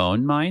in your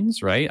own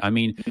minds, right? I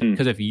mean,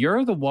 because if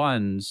you're the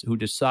ones who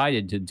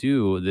decided to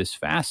do this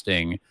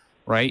fasting,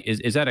 right,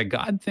 is that a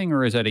God thing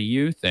or is that a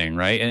you thing,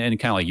 right? And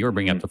kind of like you were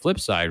bringing up the flip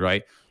side,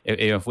 right?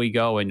 If we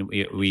go and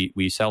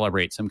we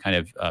celebrate some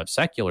kind of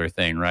secular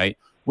thing, right?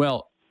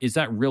 Well, is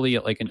that really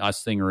like an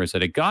us thing or is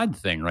it a God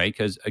thing, right?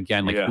 Because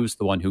again, like who's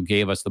the one who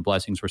gave us the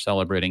blessings we're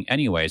celebrating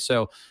anyway?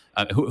 So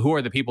who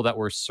are the people that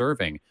we're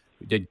serving?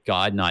 Did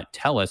God not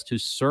tell us to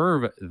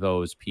serve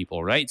those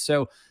people, right?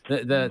 So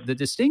the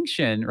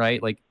distinction,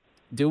 right? Like,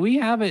 do we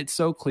have it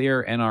so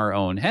clear in our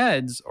own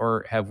heads,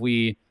 or have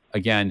we,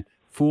 again,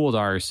 fooled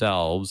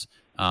ourselves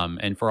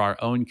and for our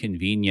own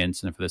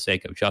convenience and for the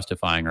sake of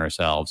justifying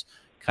ourselves,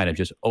 kind of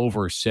just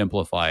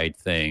oversimplified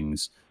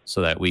things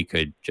so that we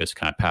could just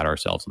kind of pat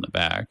ourselves on the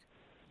back?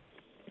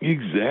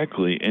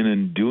 Exactly. And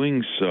in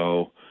doing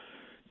so,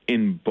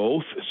 in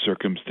both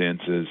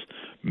circumstances,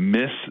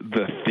 miss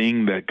the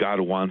thing that God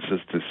wants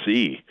us to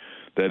see.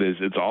 That is,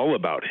 it's all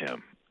about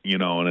Him,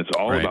 and it's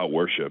all about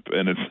worship.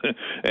 And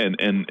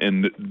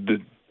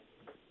it's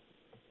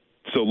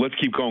so let's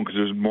keep going because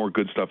there's more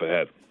good stuff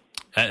ahead.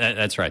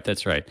 That's right.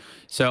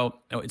 So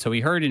we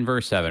heard in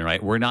verse 7,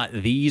 right? Were not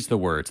these the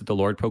words that the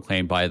Lord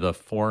proclaimed by the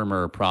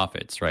former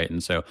prophets, right?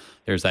 And so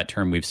there's that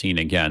term we've seen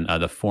again,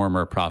 the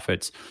former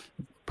prophets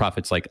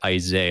like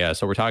Isaiah.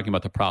 So we're talking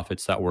about the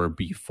prophets that were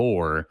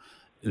before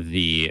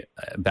the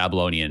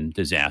Babylonian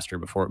disaster,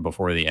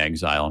 before the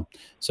exile.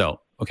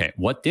 So, okay,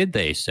 what did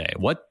they say?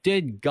 What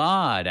did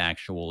God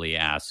actually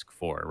ask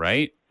for,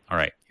 right? All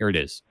right, here it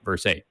is,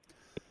 verse 8.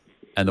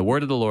 And the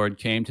word of the Lord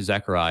came to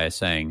Zechariah,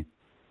 saying,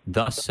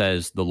 Thus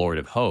says the Lord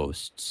of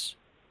hosts,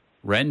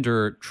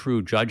 render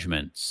true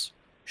judgments,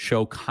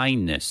 show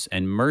kindness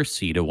and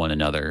mercy to one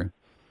another.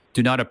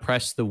 Do not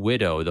oppress the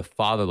widow, the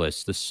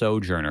fatherless, the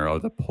sojourner, or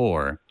the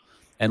poor,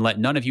 and let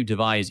none of you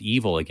devise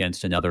evil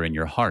against another in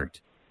your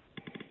heart.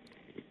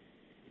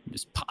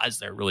 Just pause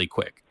there really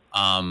quick,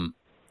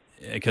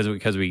 because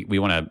we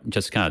want to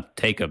just kind of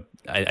take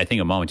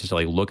a moment just to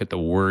like look at the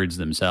words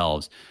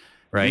themselves,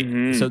 right?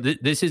 Mm-hmm. So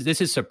this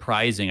is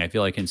surprising, I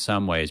feel like, in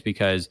some ways,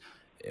 because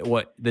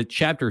what the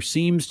chapter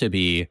seems to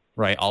be,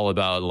 right, all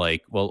about,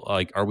 like, well,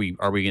 like, are we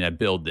going to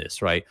build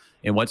this, right?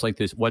 And what's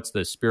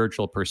the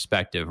spiritual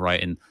perspective,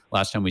 right? And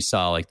last time we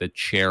saw like the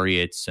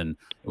chariots, and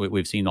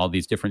we've seen all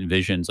these different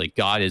visions. Like,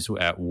 God is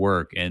at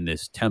work in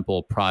this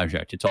temple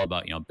project. It's all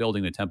about,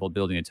 building the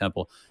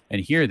temple.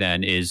 And here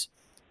then is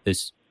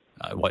this,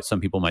 what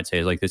some people might say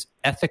is like this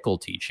ethical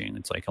teaching.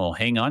 It's like, oh,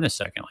 hang on a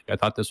second. Like, I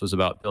thought this was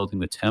about building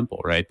the temple,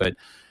 right? But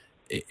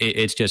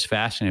it's just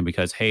fascinating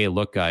because, hey,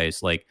 look,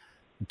 guys, like,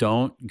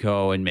 don't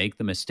go and make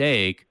the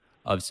mistake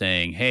of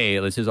saying, hey,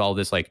 this is all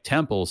this like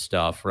temple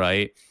stuff,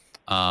 right?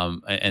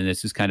 And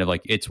this is kind of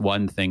like, it's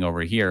one thing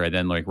over here. And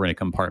then like, we're going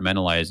to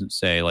compartmentalize and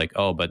say like,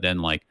 oh, but then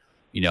like,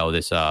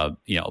 this,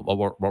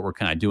 what we're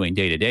kind of doing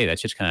day to day,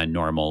 that's just kind of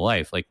normal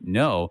life. Like,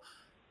 no,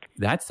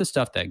 that's the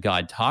stuff that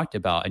God talked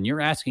about. And you're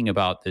asking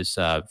about this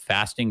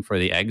fasting for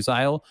the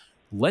exile.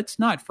 Let's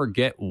not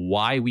forget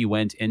why we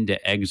went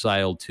into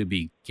exile to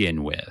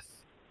begin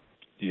with.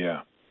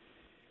 Yeah.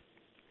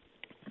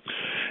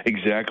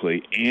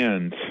 Exactly.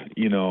 And,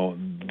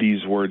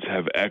 these words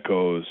have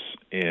echoes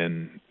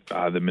in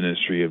the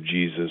ministry of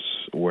Jesus,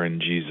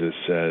 wherein Jesus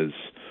says,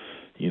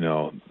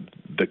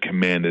 the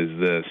command is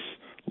this: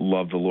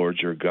 love the Lord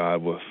your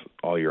God with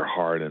all your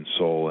heart and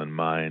soul and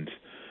mind.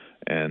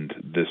 And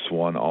this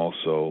one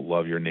also,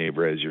 love your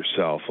neighbor as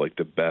yourself. Like,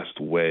 the best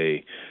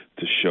way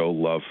to show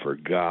love for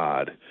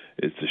God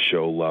is to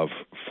show love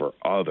for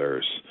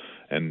others.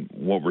 And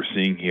what we're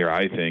seeing here,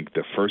 I think,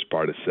 the first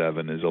part of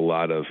 7 is a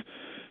lot of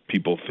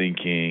people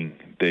thinking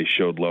they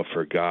showed love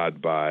for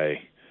God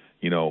by,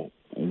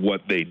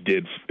 what they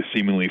did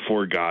seemingly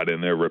for God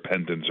in their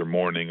repentance or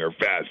mourning or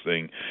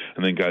fasting.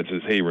 And then God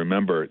says, hey,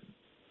 remember,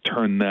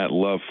 turn that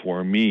love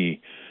for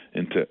me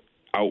into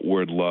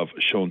outward love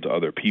shown to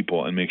other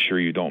people, and make sure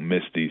you don't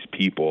miss these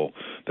people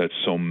that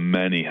so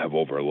many have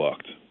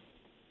overlooked.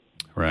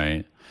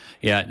 Right.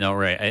 Yeah, no,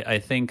 right. I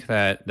think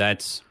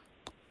that's,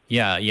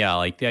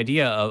 like the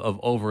idea of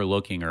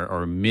overlooking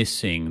or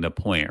missing the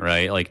point,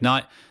 right? Like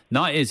not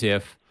as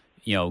if,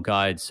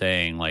 God's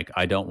saying, like,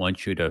 I don't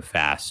want you to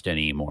fast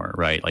anymore,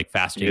 right? Like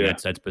fasting,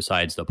 that's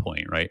besides the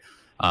point, right?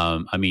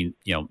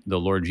 The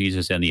Lord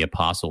Jesus and the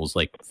apostles,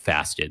 like,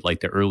 fasted, like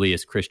the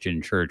earliest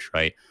Christian church,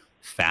 right?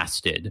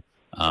 Fasted.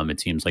 It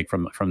seems like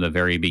from the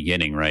very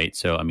beginning, right?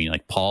 So,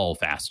 like Paul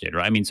fasted,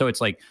 right? So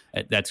it's like,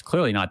 that's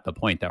clearly not the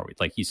point that,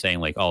 like, he's saying,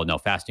 like, oh, no,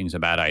 fasting's a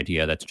bad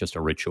idea. That's just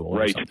a ritual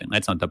or something.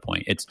 That's not the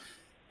point. It's,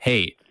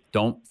 hey,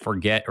 don't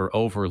forget or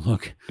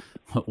overlook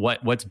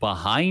what's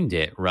behind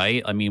it,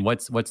 right?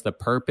 What's the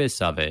purpose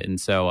of it? And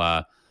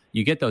so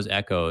you get those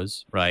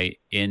echoes, right,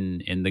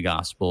 in the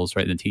Gospels,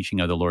 right, in the teaching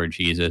of the Lord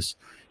Jesus,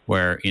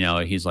 where,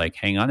 he's like,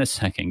 hang on a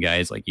second,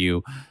 guys, like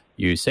you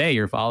say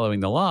you're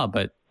following the law,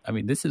 but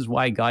this is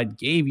why God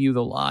gave you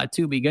the law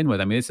to begin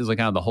with. This is like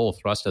kind of the whole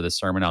thrust of the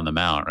Sermon on the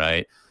Mount,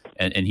 right?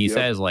 And he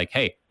says, like,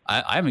 hey,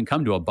 I haven't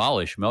come to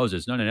abolish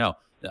Moses. No.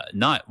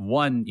 Not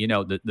one,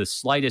 the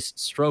slightest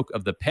stroke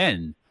of the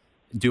pen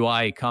do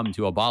I come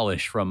to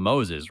abolish from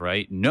Moses,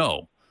 right?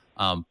 No.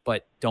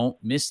 But don't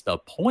miss the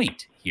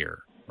point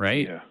here,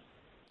 right? Yeah.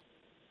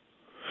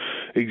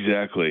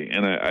 Exactly.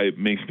 And it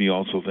makes me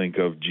also think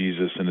of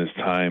Jesus in his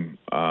time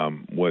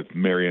with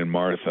Mary and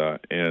Martha,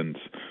 and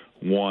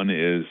one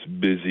is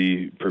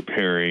busy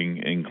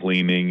preparing and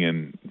cleaning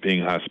and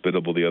being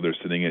hospitable, the other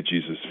sitting at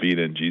Jesus' feet,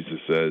 and Jesus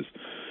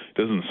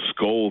doesn't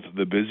scold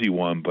the busy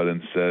one, but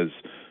instead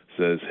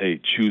says, hey,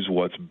 choose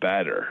what's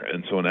better.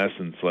 And so in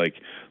essence, like,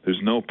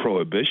 there's no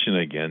prohibition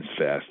against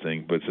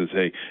fasting, but says,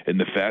 hey, in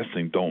the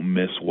fasting, don't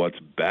miss what's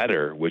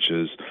better, which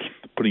is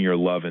putting your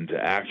love into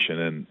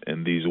action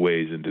in these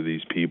ways into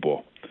these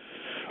people.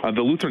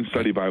 The Lutheran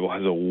Study Bible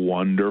has a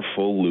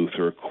wonderful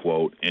Luther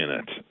quote in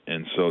it.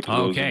 And so to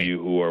those of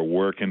you who are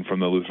working from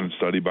the Lutheran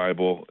Study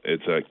Bible,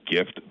 it's a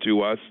gift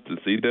to us to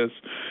see this.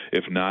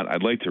 If not,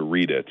 I'd like to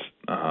read it.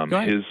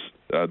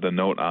 The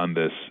note on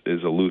this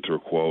is a Luther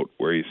quote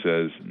where he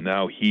says,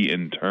 now he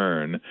in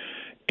turn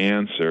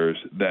answers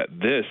that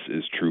this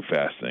is true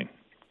fasting.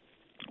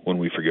 When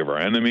we forgive our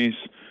enemies,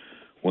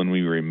 when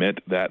we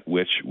remit that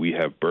which we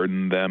have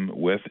burdened them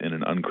with in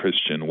an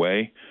unchristian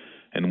way,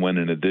 and when,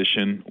 in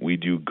addition, we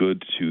do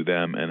good to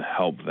them and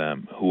help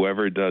them.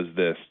 Whoever does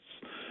this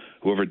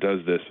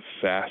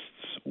fasts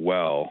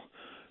well,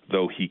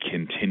 though he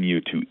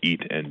continue to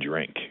eat and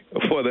drink.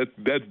 Well,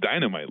 that's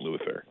dynamite,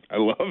 Luther. I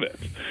love it.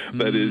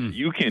 That is,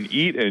 you can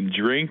eat and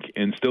drink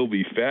and still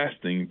be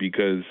fasting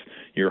because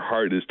your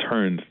heart is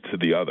turned to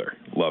the other.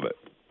 Love it.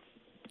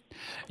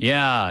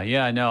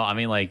 Yeah, no,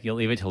 like, you'll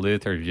leave it to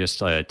Luther just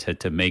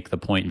to make the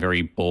point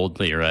very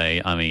boldly,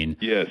 right?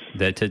 Yes.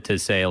 That to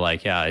say,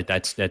 like, yeah,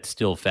 that's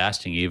still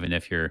fasting, even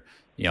if you're,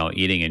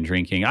 eating and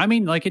drinking.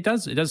 Like, it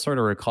does sort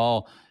of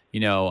recall,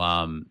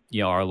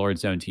 our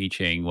Lord's own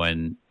teaching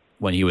when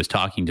he was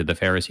talking to the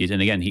Pharisees,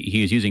 and again,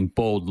 he's using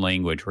bold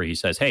language where he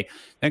says, hey,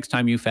 next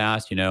time you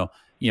fast,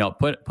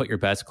 put your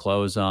best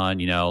clothes on,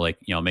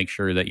 make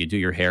sure that you do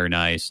your hair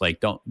nice, like,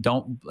 don't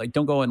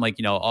go in, like,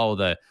 all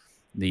the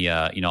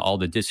all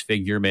the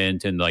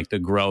disfigurement and, like, the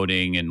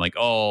groaning and, like,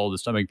 all the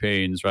stomach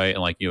pains, right?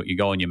 And, like, you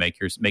go and you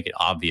make it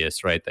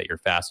obvious, right, that you're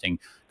fasting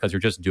because you're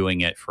just doing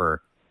it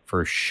for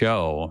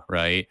show,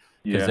 right?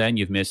 Because then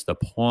you've missed the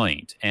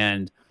point.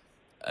 And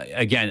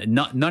again,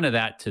 none of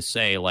that to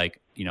say,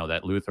 like,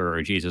 that Luther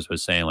or Jesus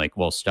was saying, like,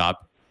 well,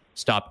 stop,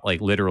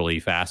 like, literally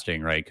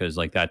fasting, right? Because,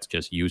 like, that's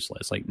just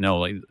useless. Like, no,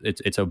 like,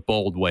 it's a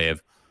bold way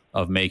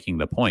of making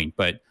the point,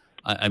 but.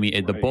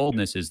 The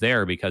boldness is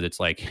there because it's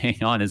like,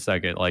 hang on a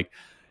second, like,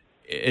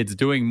 it's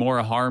doing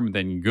more harm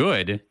than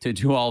good to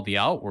do all the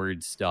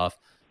outward stuff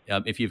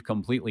if you've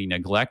completely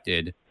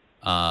neglected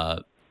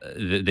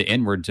the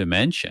inward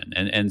dimension.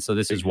 And so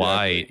this is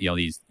why,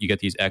 you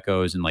get these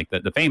echoes, and, like,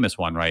 the famous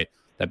one, right,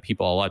 that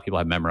a lot of people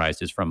have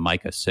memorized is from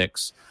Micah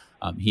 6.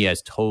 He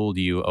has told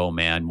you, O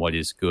man, what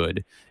is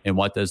good, and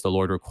what does the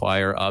Lord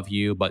require of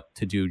you but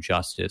to do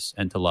justice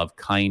and to love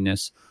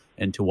kindness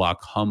and to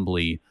walk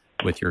humbly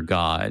with your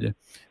God,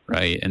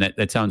 right? And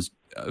that sounds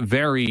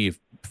very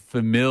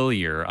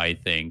familiar, I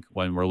think,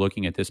 when we're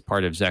looking at this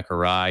part of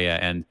Zechariah.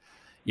 And,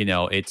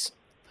 it's,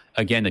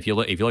 again, if you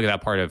look at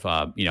that part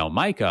of,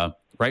 Micah,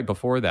 right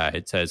before that,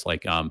 it says,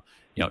 like,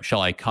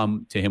 shall I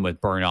come to him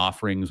with burnt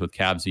offerings, with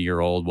calves a year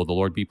old? Will the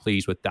Lord be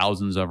pleased with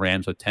thousands of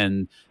rams, with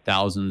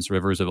 10,000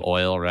 rivers of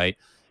oil, right?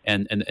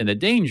 And the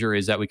danger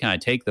is that we kind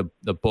of take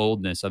the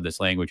boldness of this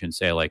language and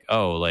say, like,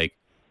 oh, like,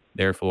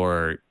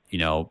 therefore,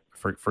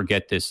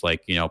 forget this,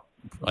 like,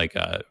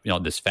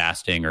 this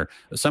fasting, or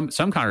some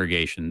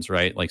congregations,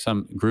 right? Like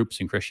some groups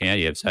in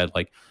Christianity have said,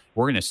 like,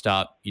 we're going to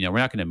stop, we're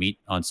not going to meet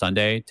on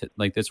Sunday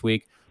this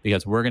week,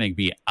 because we're going to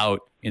be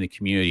out in the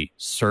community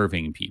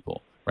serving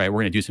people, right?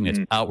 We're going to do something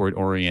that's outward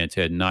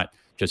oriented, not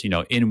just,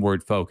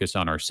 inward focused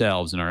on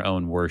ourselves and our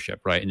own worship,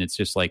 right? And it's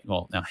just like,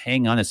 well, now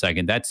hang on a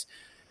second.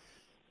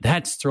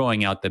 That's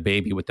throwing out the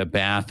baby with the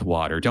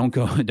bathwater.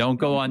 Don't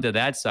go onto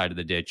that side of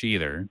the ditch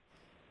either.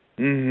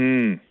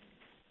 Hmm.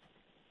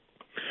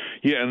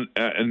 Yeah,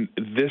 and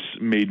this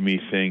made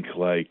me think,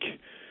 like,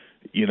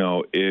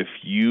 if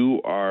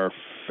you are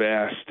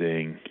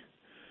fasting,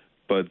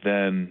 but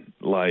then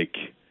like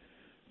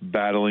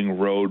battling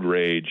road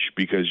rage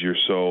because you're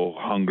so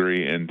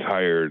hungry and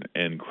tired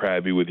and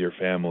crabby with your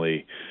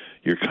family,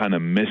 you're kind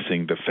of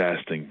missing the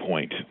fasting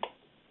point.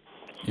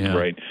 Yeah.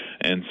 Right.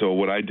 And so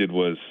what I did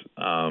was,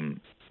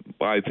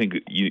 I think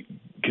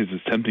because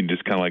it's tempting to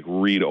just kind of like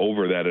read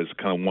over that as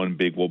kind of one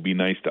big, well, be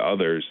nice to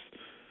others,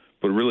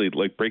 but really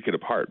like break it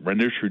apart,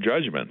 render true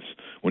judgments.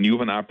 When you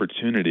have an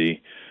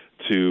opportunity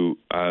to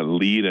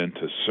lead and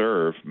to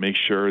serve, make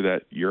sure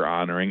that you're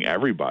honoring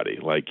everybody.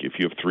 Like if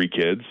you have 3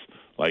 kids,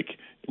 like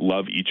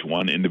love each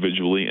one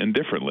individually and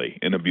differently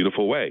in a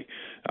beautiful way.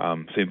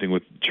 Same thing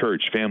with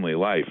church, family,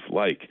 life,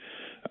 like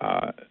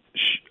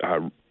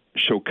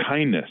show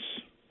kindness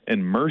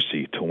and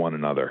mercy to one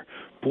another.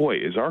 Boy,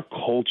 is our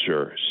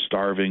culture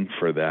starving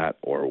for that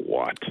or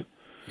what?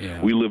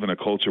 Yeah. We live in a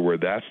culture where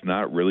that's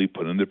not really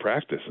put into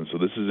practice, and so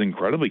this is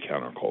incredibly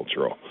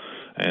countercultural.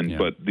 And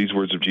but these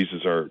words of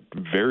Jesus are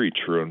very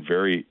true and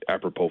very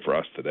apropos for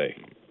us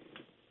today.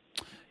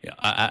 Yeah,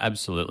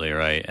 absolutely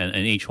right. And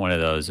each one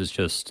of those is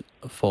just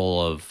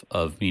full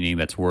of meaning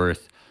that's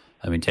worth,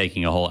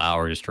 taking a whole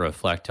hour just to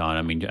reflect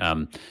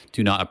on.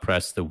 Do not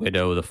oppress the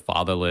widow, the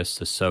fatherless,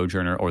 the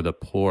sojourner, or the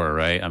poor,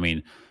 right?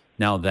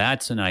 Now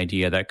that's an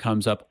idea that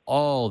comes up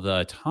all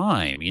the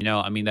time.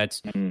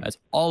 That's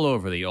all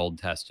over the Old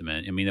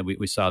Testament.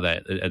 We saw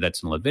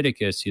that's in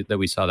Leviticus, that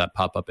we saw that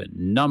pop up in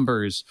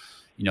Numbers.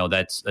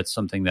 That's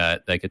something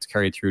that gets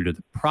carried through to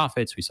the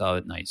prophets. We saw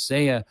it in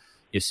Isaiah.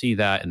 You see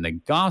that in the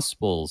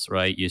Gospels,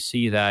 right? You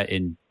see that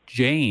in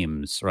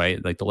James,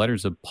 right? Like the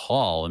letters of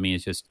Paul.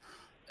 It's just,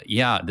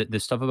 the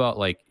stuff about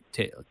like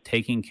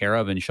taking care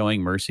of and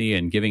showing mercy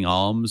and giving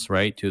alms,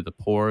 right, to the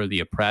poor, the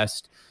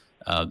oppressed,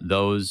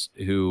 those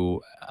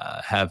who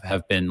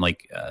have been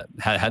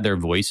had their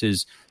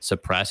voices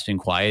suppressed and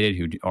quieted,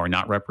 who are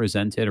not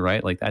represented,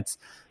 right? Like that's,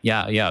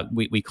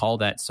 we call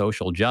that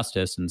social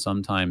justice, and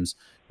sometimes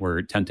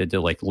we're tempted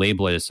to like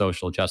label it as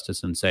social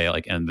justice and say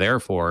like, and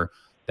therefore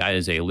that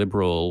is a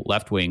liberal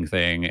left-wing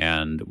thing,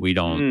 and we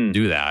don't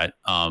do that.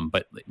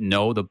 But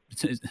no,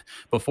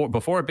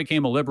 before it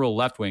became a liberal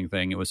left-wing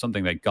thing, it was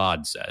something that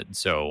God said.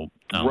 So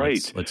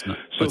right. Let's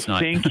not.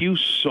 Thank you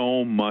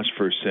so much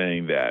for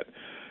saying that.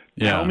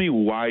 Yeah. Tell me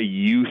why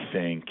you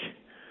think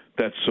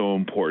that's so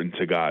important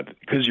to God.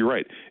 Because you're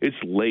right. It's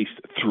laced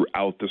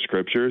throughout the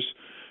scriptures.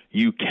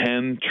 You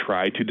can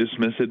try to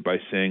dismiss it by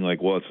saying,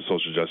 like, well, it's a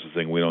social justice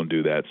thing. We don't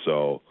do that,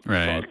 so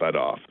cross that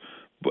off.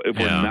 But if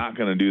we're not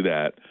going to do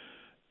that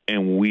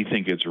and we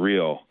think it's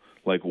real,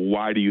 like,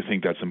 why do you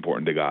think that's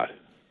important to God?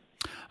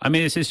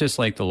 This is just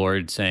like the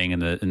Lord saying in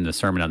the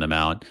Sermon on the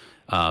Mount,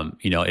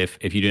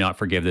 if you do not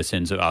forgive the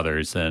sins of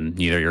others, then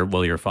neither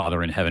will your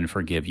Father in heaven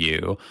forgive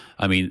you.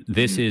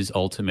 This is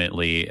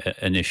ultimately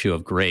an issue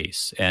of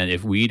grace. And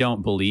if we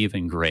don't believe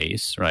in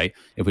grace, right,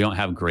 if we don't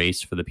have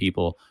grace for the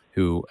people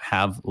who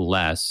have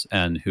less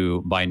and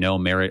who by no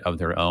merit of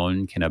their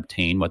own can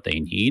obtain what they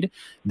need,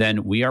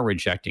 then we are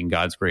rejecting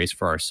God's grace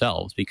for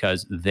ourselves,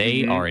 because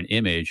they are an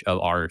image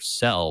of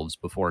ourselves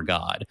before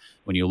God.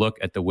 When you look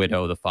at the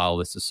widow, the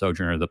fatherless, the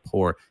sojourner, the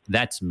poor,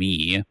 that's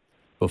me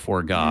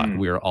before God.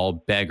 We are all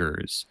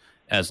beggars,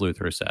 as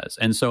Luther says.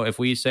 And so if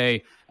we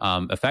say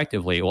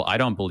effectively, well, I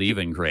don't believe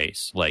in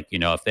grace, like,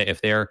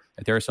 if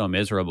they're so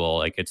miserable,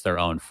 like it's their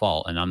own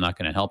fault and I'm not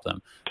going to help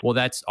them. Well,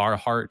 that's our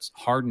hearts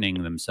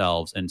hardening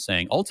themselves and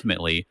saying,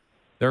 ultimately,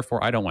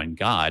 therefore, I don't want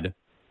God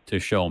to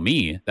show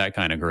me that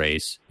kind of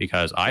grace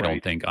because I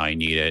don't think I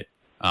need it.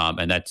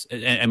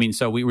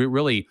 So we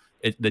really,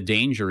 the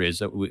danger is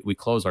that we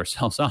close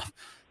ourselves off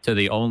to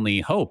the only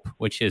hope,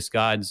 which is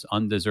God's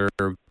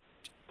undeserved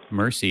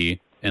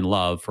mercy and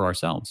love for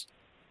ourselves.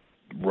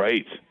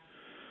 Right.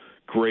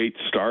 Great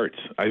start.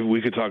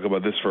 We could talk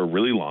about this for a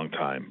really long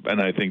time,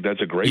 and I think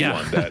that's a great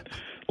one, that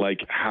like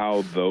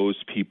how those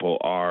people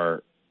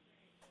are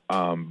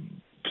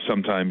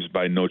sometimes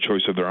by no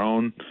choice of their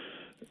own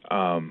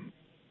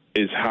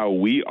is how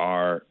we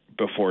are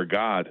before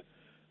God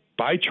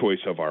by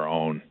choice of our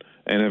own.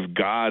 And if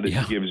God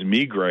gives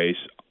me grace,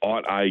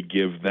 ought I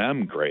give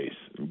them grace?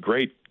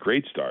 Great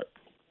start.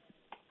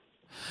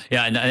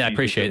 Yeah, and I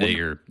appreciate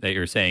that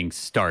you're saying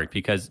start,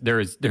 because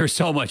there's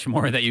so much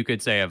more that you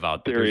could say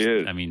about this. There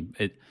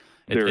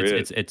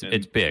is.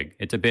 It's big.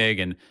 It's a big,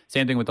 and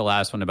same thing with the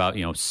last one about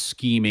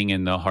scheming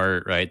in the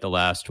heart, right? The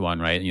last one,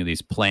 right?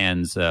 These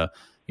plans, to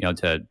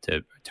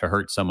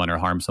hurt someone or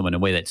harm someone in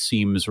a way that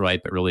seems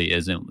right but really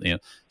isn't.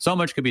 So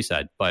much could be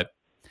said, but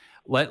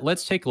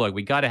let's take a look.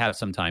 We got to have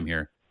some time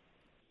here.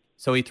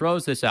 So he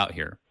throws this out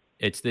here.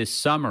 It's this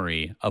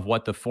summary of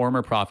what the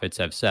former prophets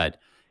have said.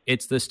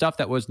 It's the stuff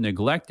that was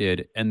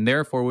neglected and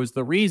therefore was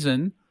the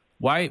reason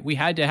why we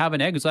had to have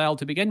an exile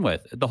to begin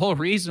with. The whole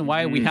reason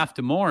why we have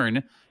to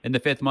mourn in the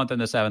 5th month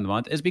and the 7th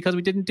month is because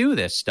we didn't do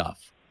this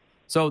stuff.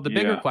 So the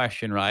bigger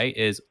question, right,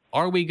 is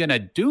are we going to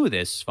do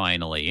this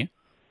finally,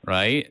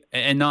 right?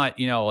 And not,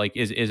 like,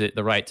 is it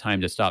the right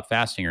time to stop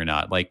fasting or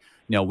not? Like,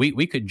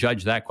 we could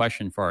judge that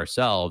question for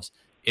ourselves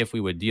if we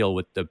would deal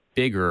with the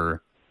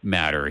bigger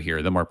matter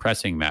here, the more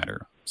pressing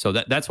matter. So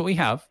that's what we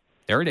have.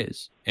 There it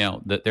is.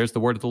 There's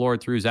the word of the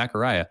Lord through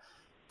Zechariah.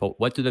 But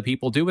what do the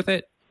people do with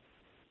it?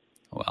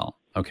 Well,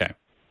 okay.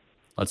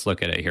 Let's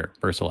look at it here.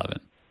 Verse 11.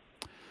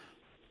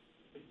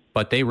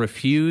 But they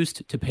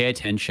refused to pay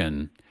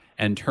attention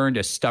and turned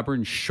a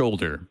stubborn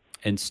shoulder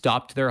and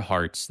stopped their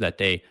ears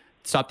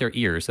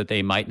that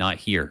they might not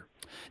hear.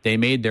 They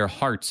made their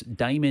hearts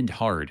diamond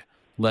hard,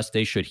 lest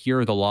they should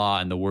hear the law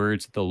and the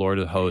words that the Lord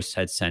of hosts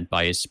had sent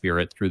by his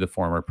Spirit through the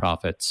former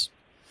prophets.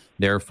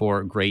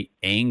 Therefore, great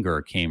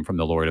anger came from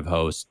the Lord of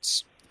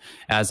hosts.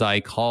 As I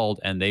called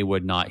and they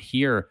would not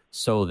hear,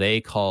 so they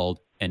called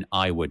and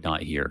I would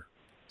not hear,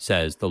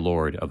 says the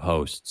Lord of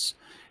hosts.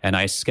 And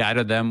I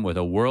scattered them with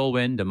a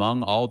whirlwind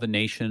among all the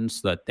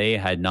nations that they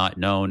had not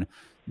known.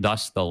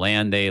 Thus the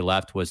land they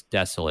left was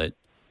desolate,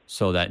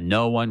 so that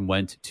no one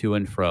went to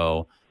and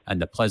fro, and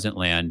the pleasant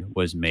land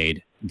was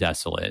made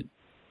desolate.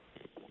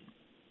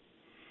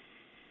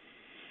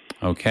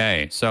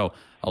 Okay, so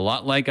a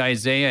lot like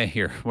Isaiah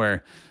here,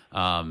 where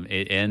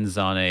it ends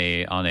on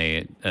a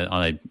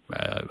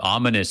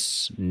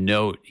ominous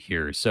note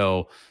here.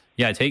 So,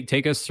 yeah,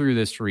 take us through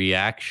this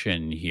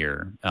reaction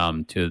here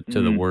to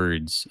the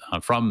words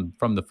from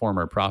the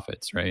former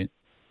prophets, right?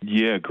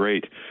 Yeah,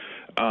 great.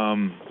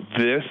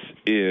 This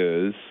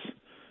is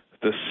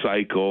the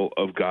cycle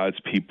of God's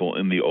people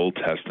in the Old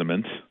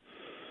Testament,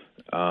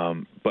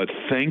 but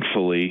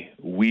thankfully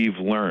we've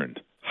learned.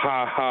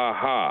 Ha, ha,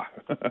 ha.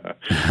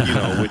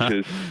 Which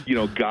is,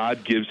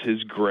 God gives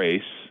his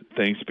grace.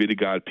 Thanks be to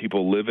God.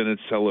 People live in it,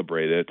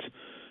 celebrate it,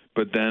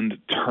 but then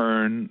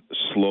turn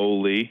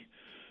slowly.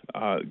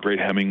 Great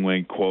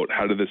Hemingway quote,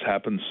 how did this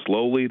happen?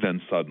 Slowly,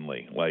 then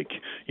suddenly. Like,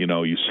 you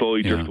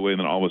slowly drift away, and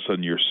then all of a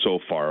sudden you're so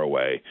far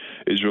away.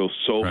 Israel's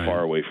so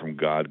far away from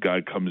God.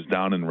 God comes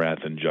down in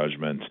wrath and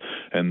judgment,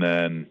 and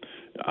then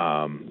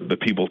the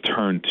people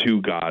turn to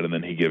God, and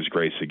then he gives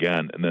grace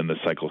again, and then the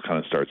cycle kind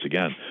of starts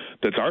again.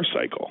 That's our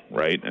cycle,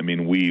 right? I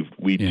mean, we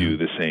do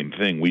the same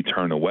thing. We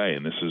turn away,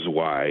 and this is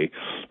why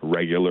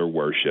regular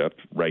worship,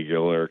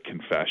 regular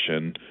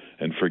confession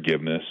and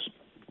forgiveness,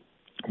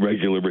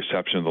 regular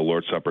reception of the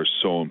Lord's Supper is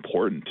so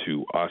important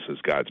to us as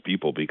God's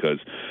people, because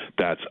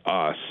that's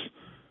us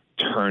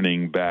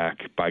turning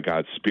back by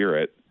God's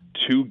Spirit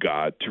to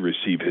God to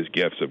receive his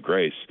gifts of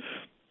grace.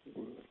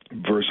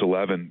 Verse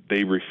 11,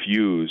 they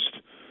refused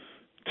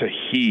to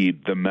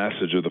heed the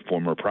message of the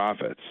former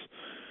prophets.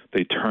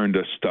 They turned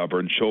a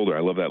stubborn shoulder.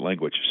 I love that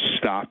language.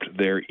 Stopped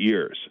their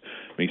ears.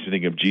 Makes me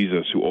think of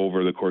Jesus, who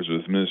over the course of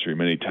his ministry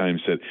many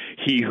times said,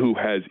 he who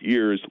has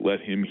ears,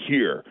 let him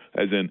hear,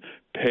 as in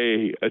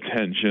pay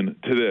attention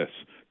to this.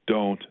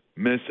 Don't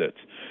miss it.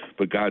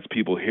 But God's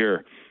people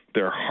here,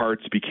 their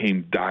hearts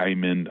became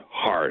diamond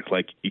hard.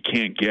 Like, you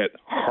can't get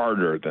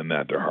harder than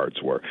that, their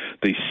hearts were.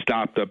 They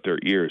stopped up their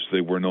ears.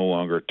 They were no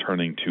longer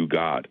turning to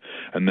God.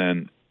 And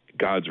then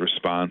God's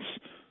response,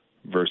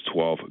 verse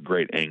 12,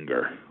 great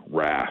anger,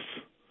 wrath.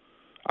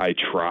 I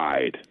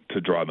tried to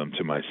draw them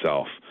to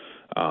myself,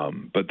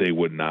 but they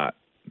would not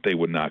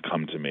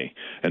come to me.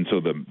 And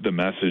so the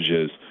message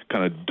is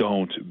kind of,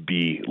 don't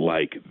be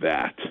like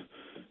that.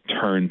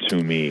 Turn to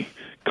me.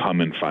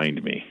 Come and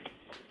find me.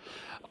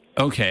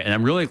 Okay, and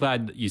I'm really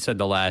glad you said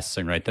the last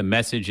thing, right? The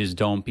message is,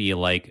 don't be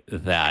like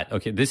that.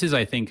 Okay, this is,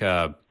 I think,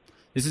 I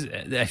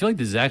feel like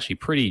this is actually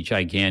pretty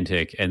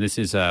gigantic, and this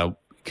is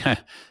kind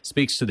of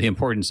speaks to the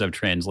importance of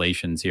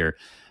translations here.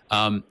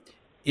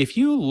 If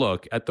you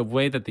look at the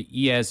way that the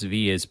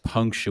ESV is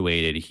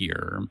punctuated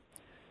here,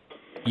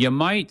 you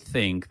might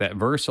think that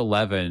verse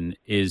 11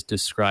 is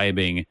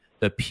describing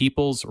the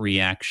people's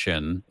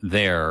reaction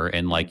there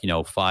in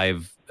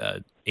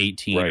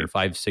 518 or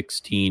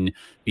 516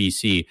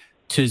 BC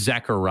to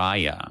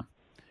Zechariah,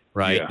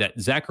 right? Yeah.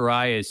 That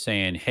Zechariah is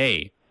saying,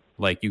 hey,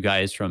 like, you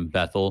guys from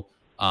Bethel,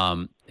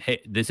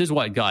 hey, this is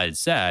what God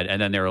said.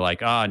 And then they were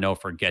like, no,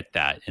 forget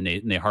that. And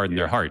they hardened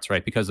their hearts,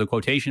 right? Because the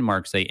quotation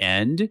marks, they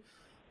end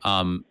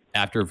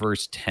after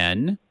verse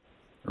 10,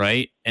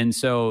 right? And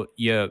so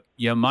you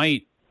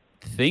might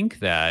think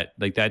that,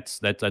 like,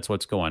 that's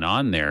what's going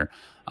on there.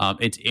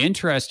 It's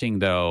interesting,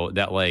 though,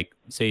 that, like,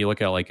 say you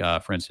look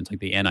at, for instance,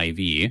 like the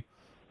NIV,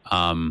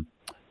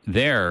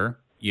 there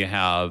you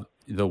have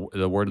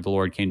the word of the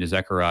Lord came to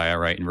Zechariah,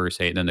 right, in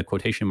verse 8, and then the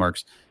quotation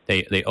marks,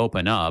 they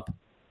open up.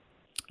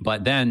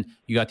 But then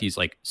you got these,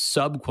 like,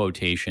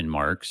 sub-quotation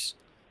marks,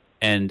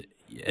 and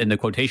the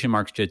quotation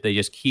marks, they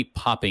just keep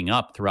popping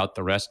up throughout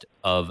the rest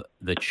of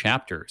the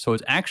chapter. So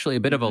it's actually a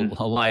bit of a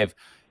live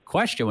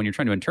question when you're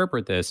trying to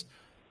interpret this.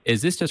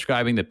 is this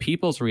describing the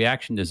people's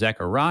reaction to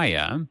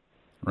Zechariah,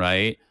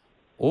 right?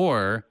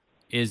 Or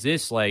is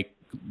this like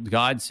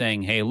God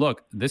saying, hey,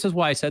 look, this is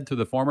what I said through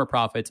the former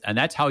prophets, and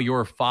that's how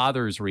your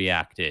fathers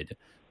reacted,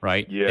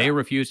 right? Yeah. They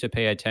refused to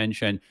pay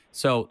attention.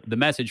 So the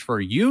message for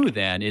you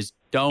then is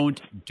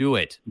don't do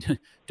it.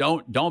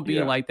 don't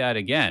be like that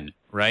again,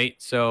 right?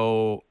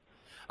 So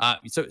I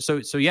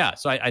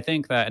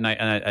think that, and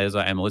as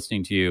I'm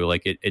listening to you,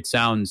 like it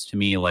sounds to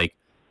me like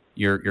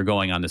you're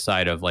going on the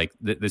side of like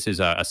this is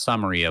a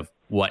summary of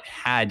what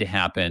had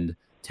happened.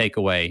 Take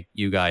away,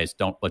 you guys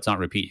let's not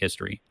repeat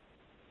history.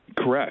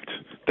 Correct.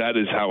 That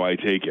is how I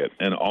take it,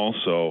 and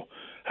also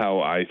how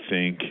I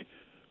think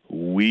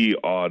we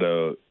ought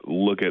to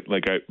look at.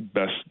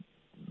 Best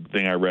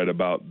thing I read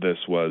about this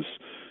was,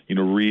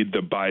 read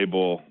the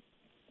Bible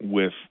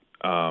with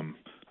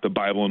the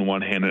Bible in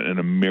one hand and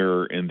a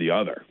mirror in the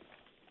other,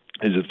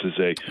 as if to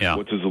say,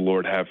 what does the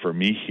Lord have for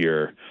me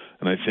here?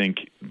 And I think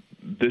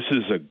this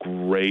is a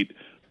great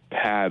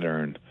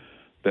pattern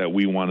that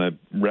we want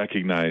to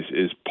recognize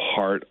is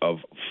part of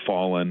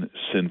fallen,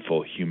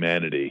 sinful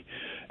humanity.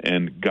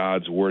 And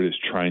God's Word is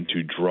trying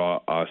to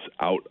draw us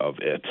out of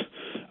it.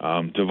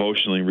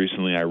 Devotionally,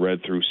 recently I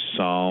read through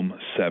Psalm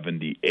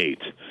 78,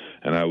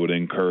 and I would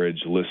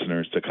encourage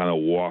listeners to kind of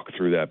walk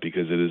through that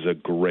because it is a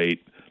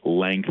great,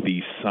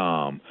 lengthy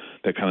psalm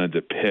that kind of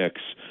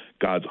depicts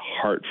God's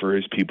heart for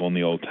his people in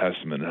the Old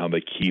Testament and how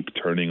they keep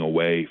turning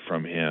away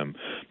from him,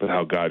 but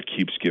how God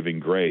keeps giving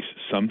grace.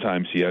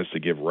 Sometimes he has to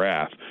give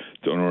wrath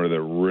in order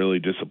to really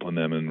discipline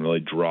them and really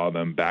draw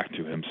them back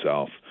to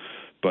himself.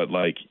 But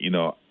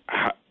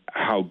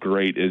how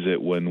great is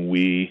it when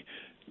we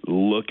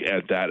look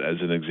at that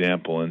as an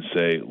example and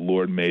say,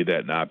 Lord, may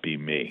that not be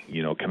me.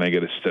 Can I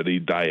get a steady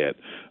diet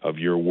of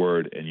your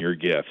word and your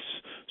gifts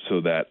so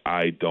that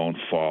I don't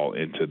fall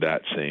into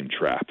that same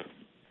trap?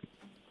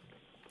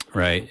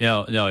 Right.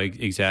 No,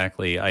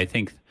 exactly. I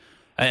think,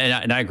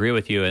 and I agree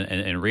with you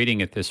in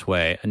reading it this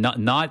way,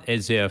 not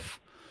as if,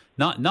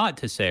 not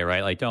to say,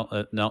 right, like don't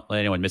let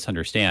anyone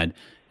misunderstand,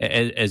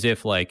 as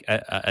if like,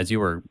 as you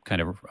were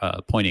kind of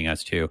pointing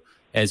us to,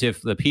 as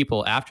if the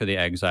people after the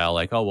exile,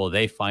 like, oh, well,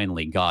 they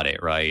finally got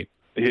it, right?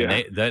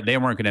 Yeah. They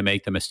weren't going to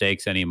make the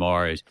mistakes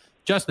anymore. It's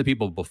just the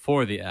people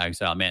before the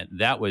exile, man,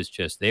 that was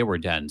just, they were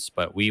dense,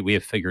 but we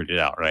have figured it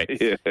out, right?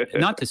 Yeah.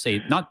 Not to say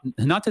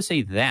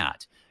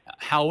that.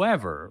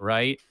 However,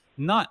 right,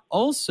 not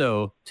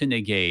also to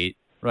negate,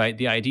 right,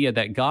 the idea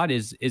that God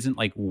isn't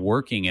like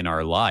working in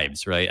our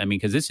lives, right? I mean,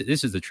 because this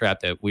is the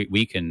trap that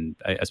we can,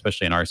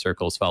 especially in our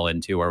circles, fall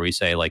into, where we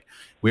say like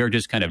we are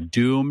just kind of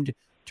doomed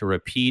to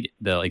repeat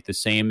the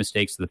same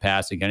mistakes of the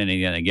past again and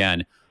again and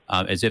again,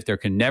 as if there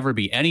can never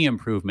be any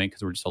improvement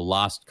because we're just a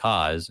lost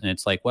cause. And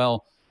it's like,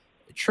 well,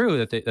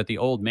 true that the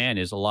old man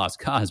is a lost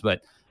cause,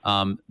 but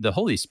the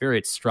Holy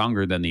Spirit's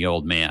stronger than the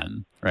old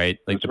man, right?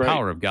 Like the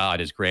power of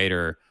God is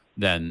greater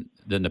than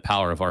the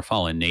power of our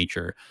fallen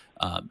nature.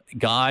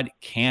 God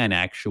can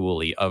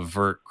actually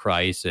avert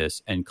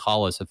crisis and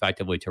call us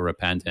effectively to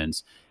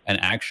repentance, and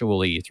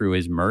actually through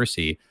his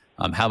mercy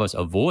have us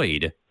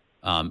avoid,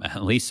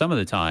 at least some of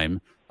the time,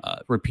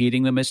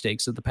 repeating the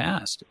mistakes of the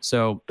past.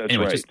 So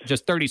anyway,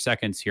 just 30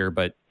 seconds here,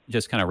 but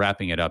just kind of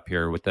wrapping it up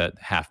here with the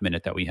half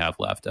minute that we have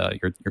left,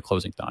 your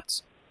closing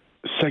thoughts.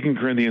 2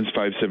 Corinthians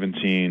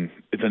 5:17,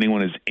 if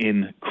anyone is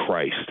in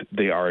Christ,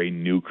 they are a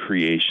new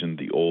creation.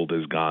 The old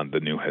is gone, the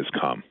new has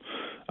come.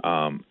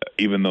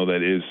 Even though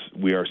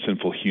we are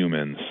sinful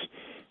humans,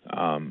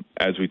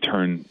 as we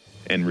turn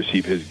and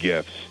receive his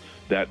gifts,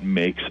 that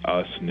makes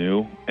us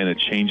new, and it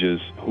changes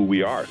who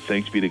we are.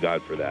 Thanks be to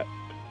God for that.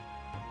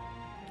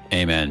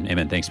 Amen.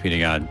 Amen. Thanks be to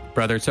God.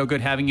 Brother, it's so good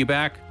having you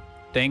back.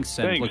 Thanks.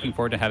 Looking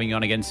forward to having you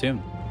on again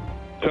soon.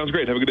 Sounds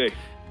great. Have a good day.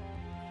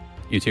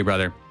 You too,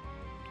 brother.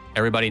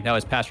 Everybody, that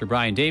was Pastor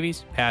Brian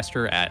Davies,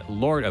 pastor at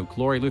Lord of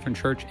Glory Lutheran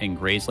Church in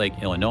Grayslake,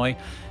 Illinois.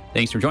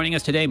 Thanks for joining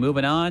us today.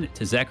 Moving on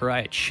to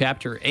Zechariah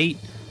chapter 8.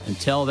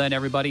 Until then,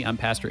 everybody, I'm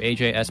Pastor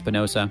AJ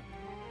Espinosa.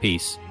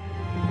 Peace.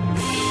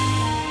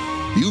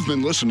 You've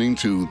been listening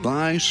to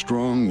Thy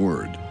Strong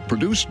Word,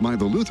 produced by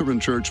the Lutheran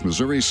Church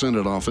Missouri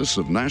Synod Office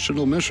of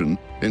National Mission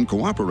in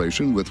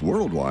cooperation with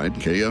Worldwide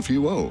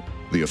KFUO,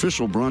 the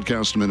official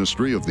broadcast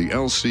ministry of the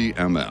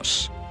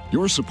LCMS.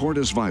 Your support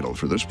is vital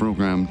for this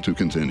program to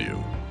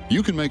continue.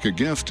 You can make a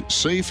gift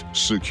safe,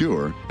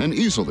 secure, and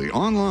easily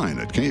online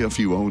at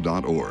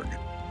kfuo.org.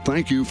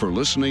 Thank you for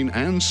listening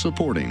and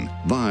supporting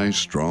Thy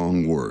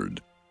Strong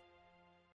Word.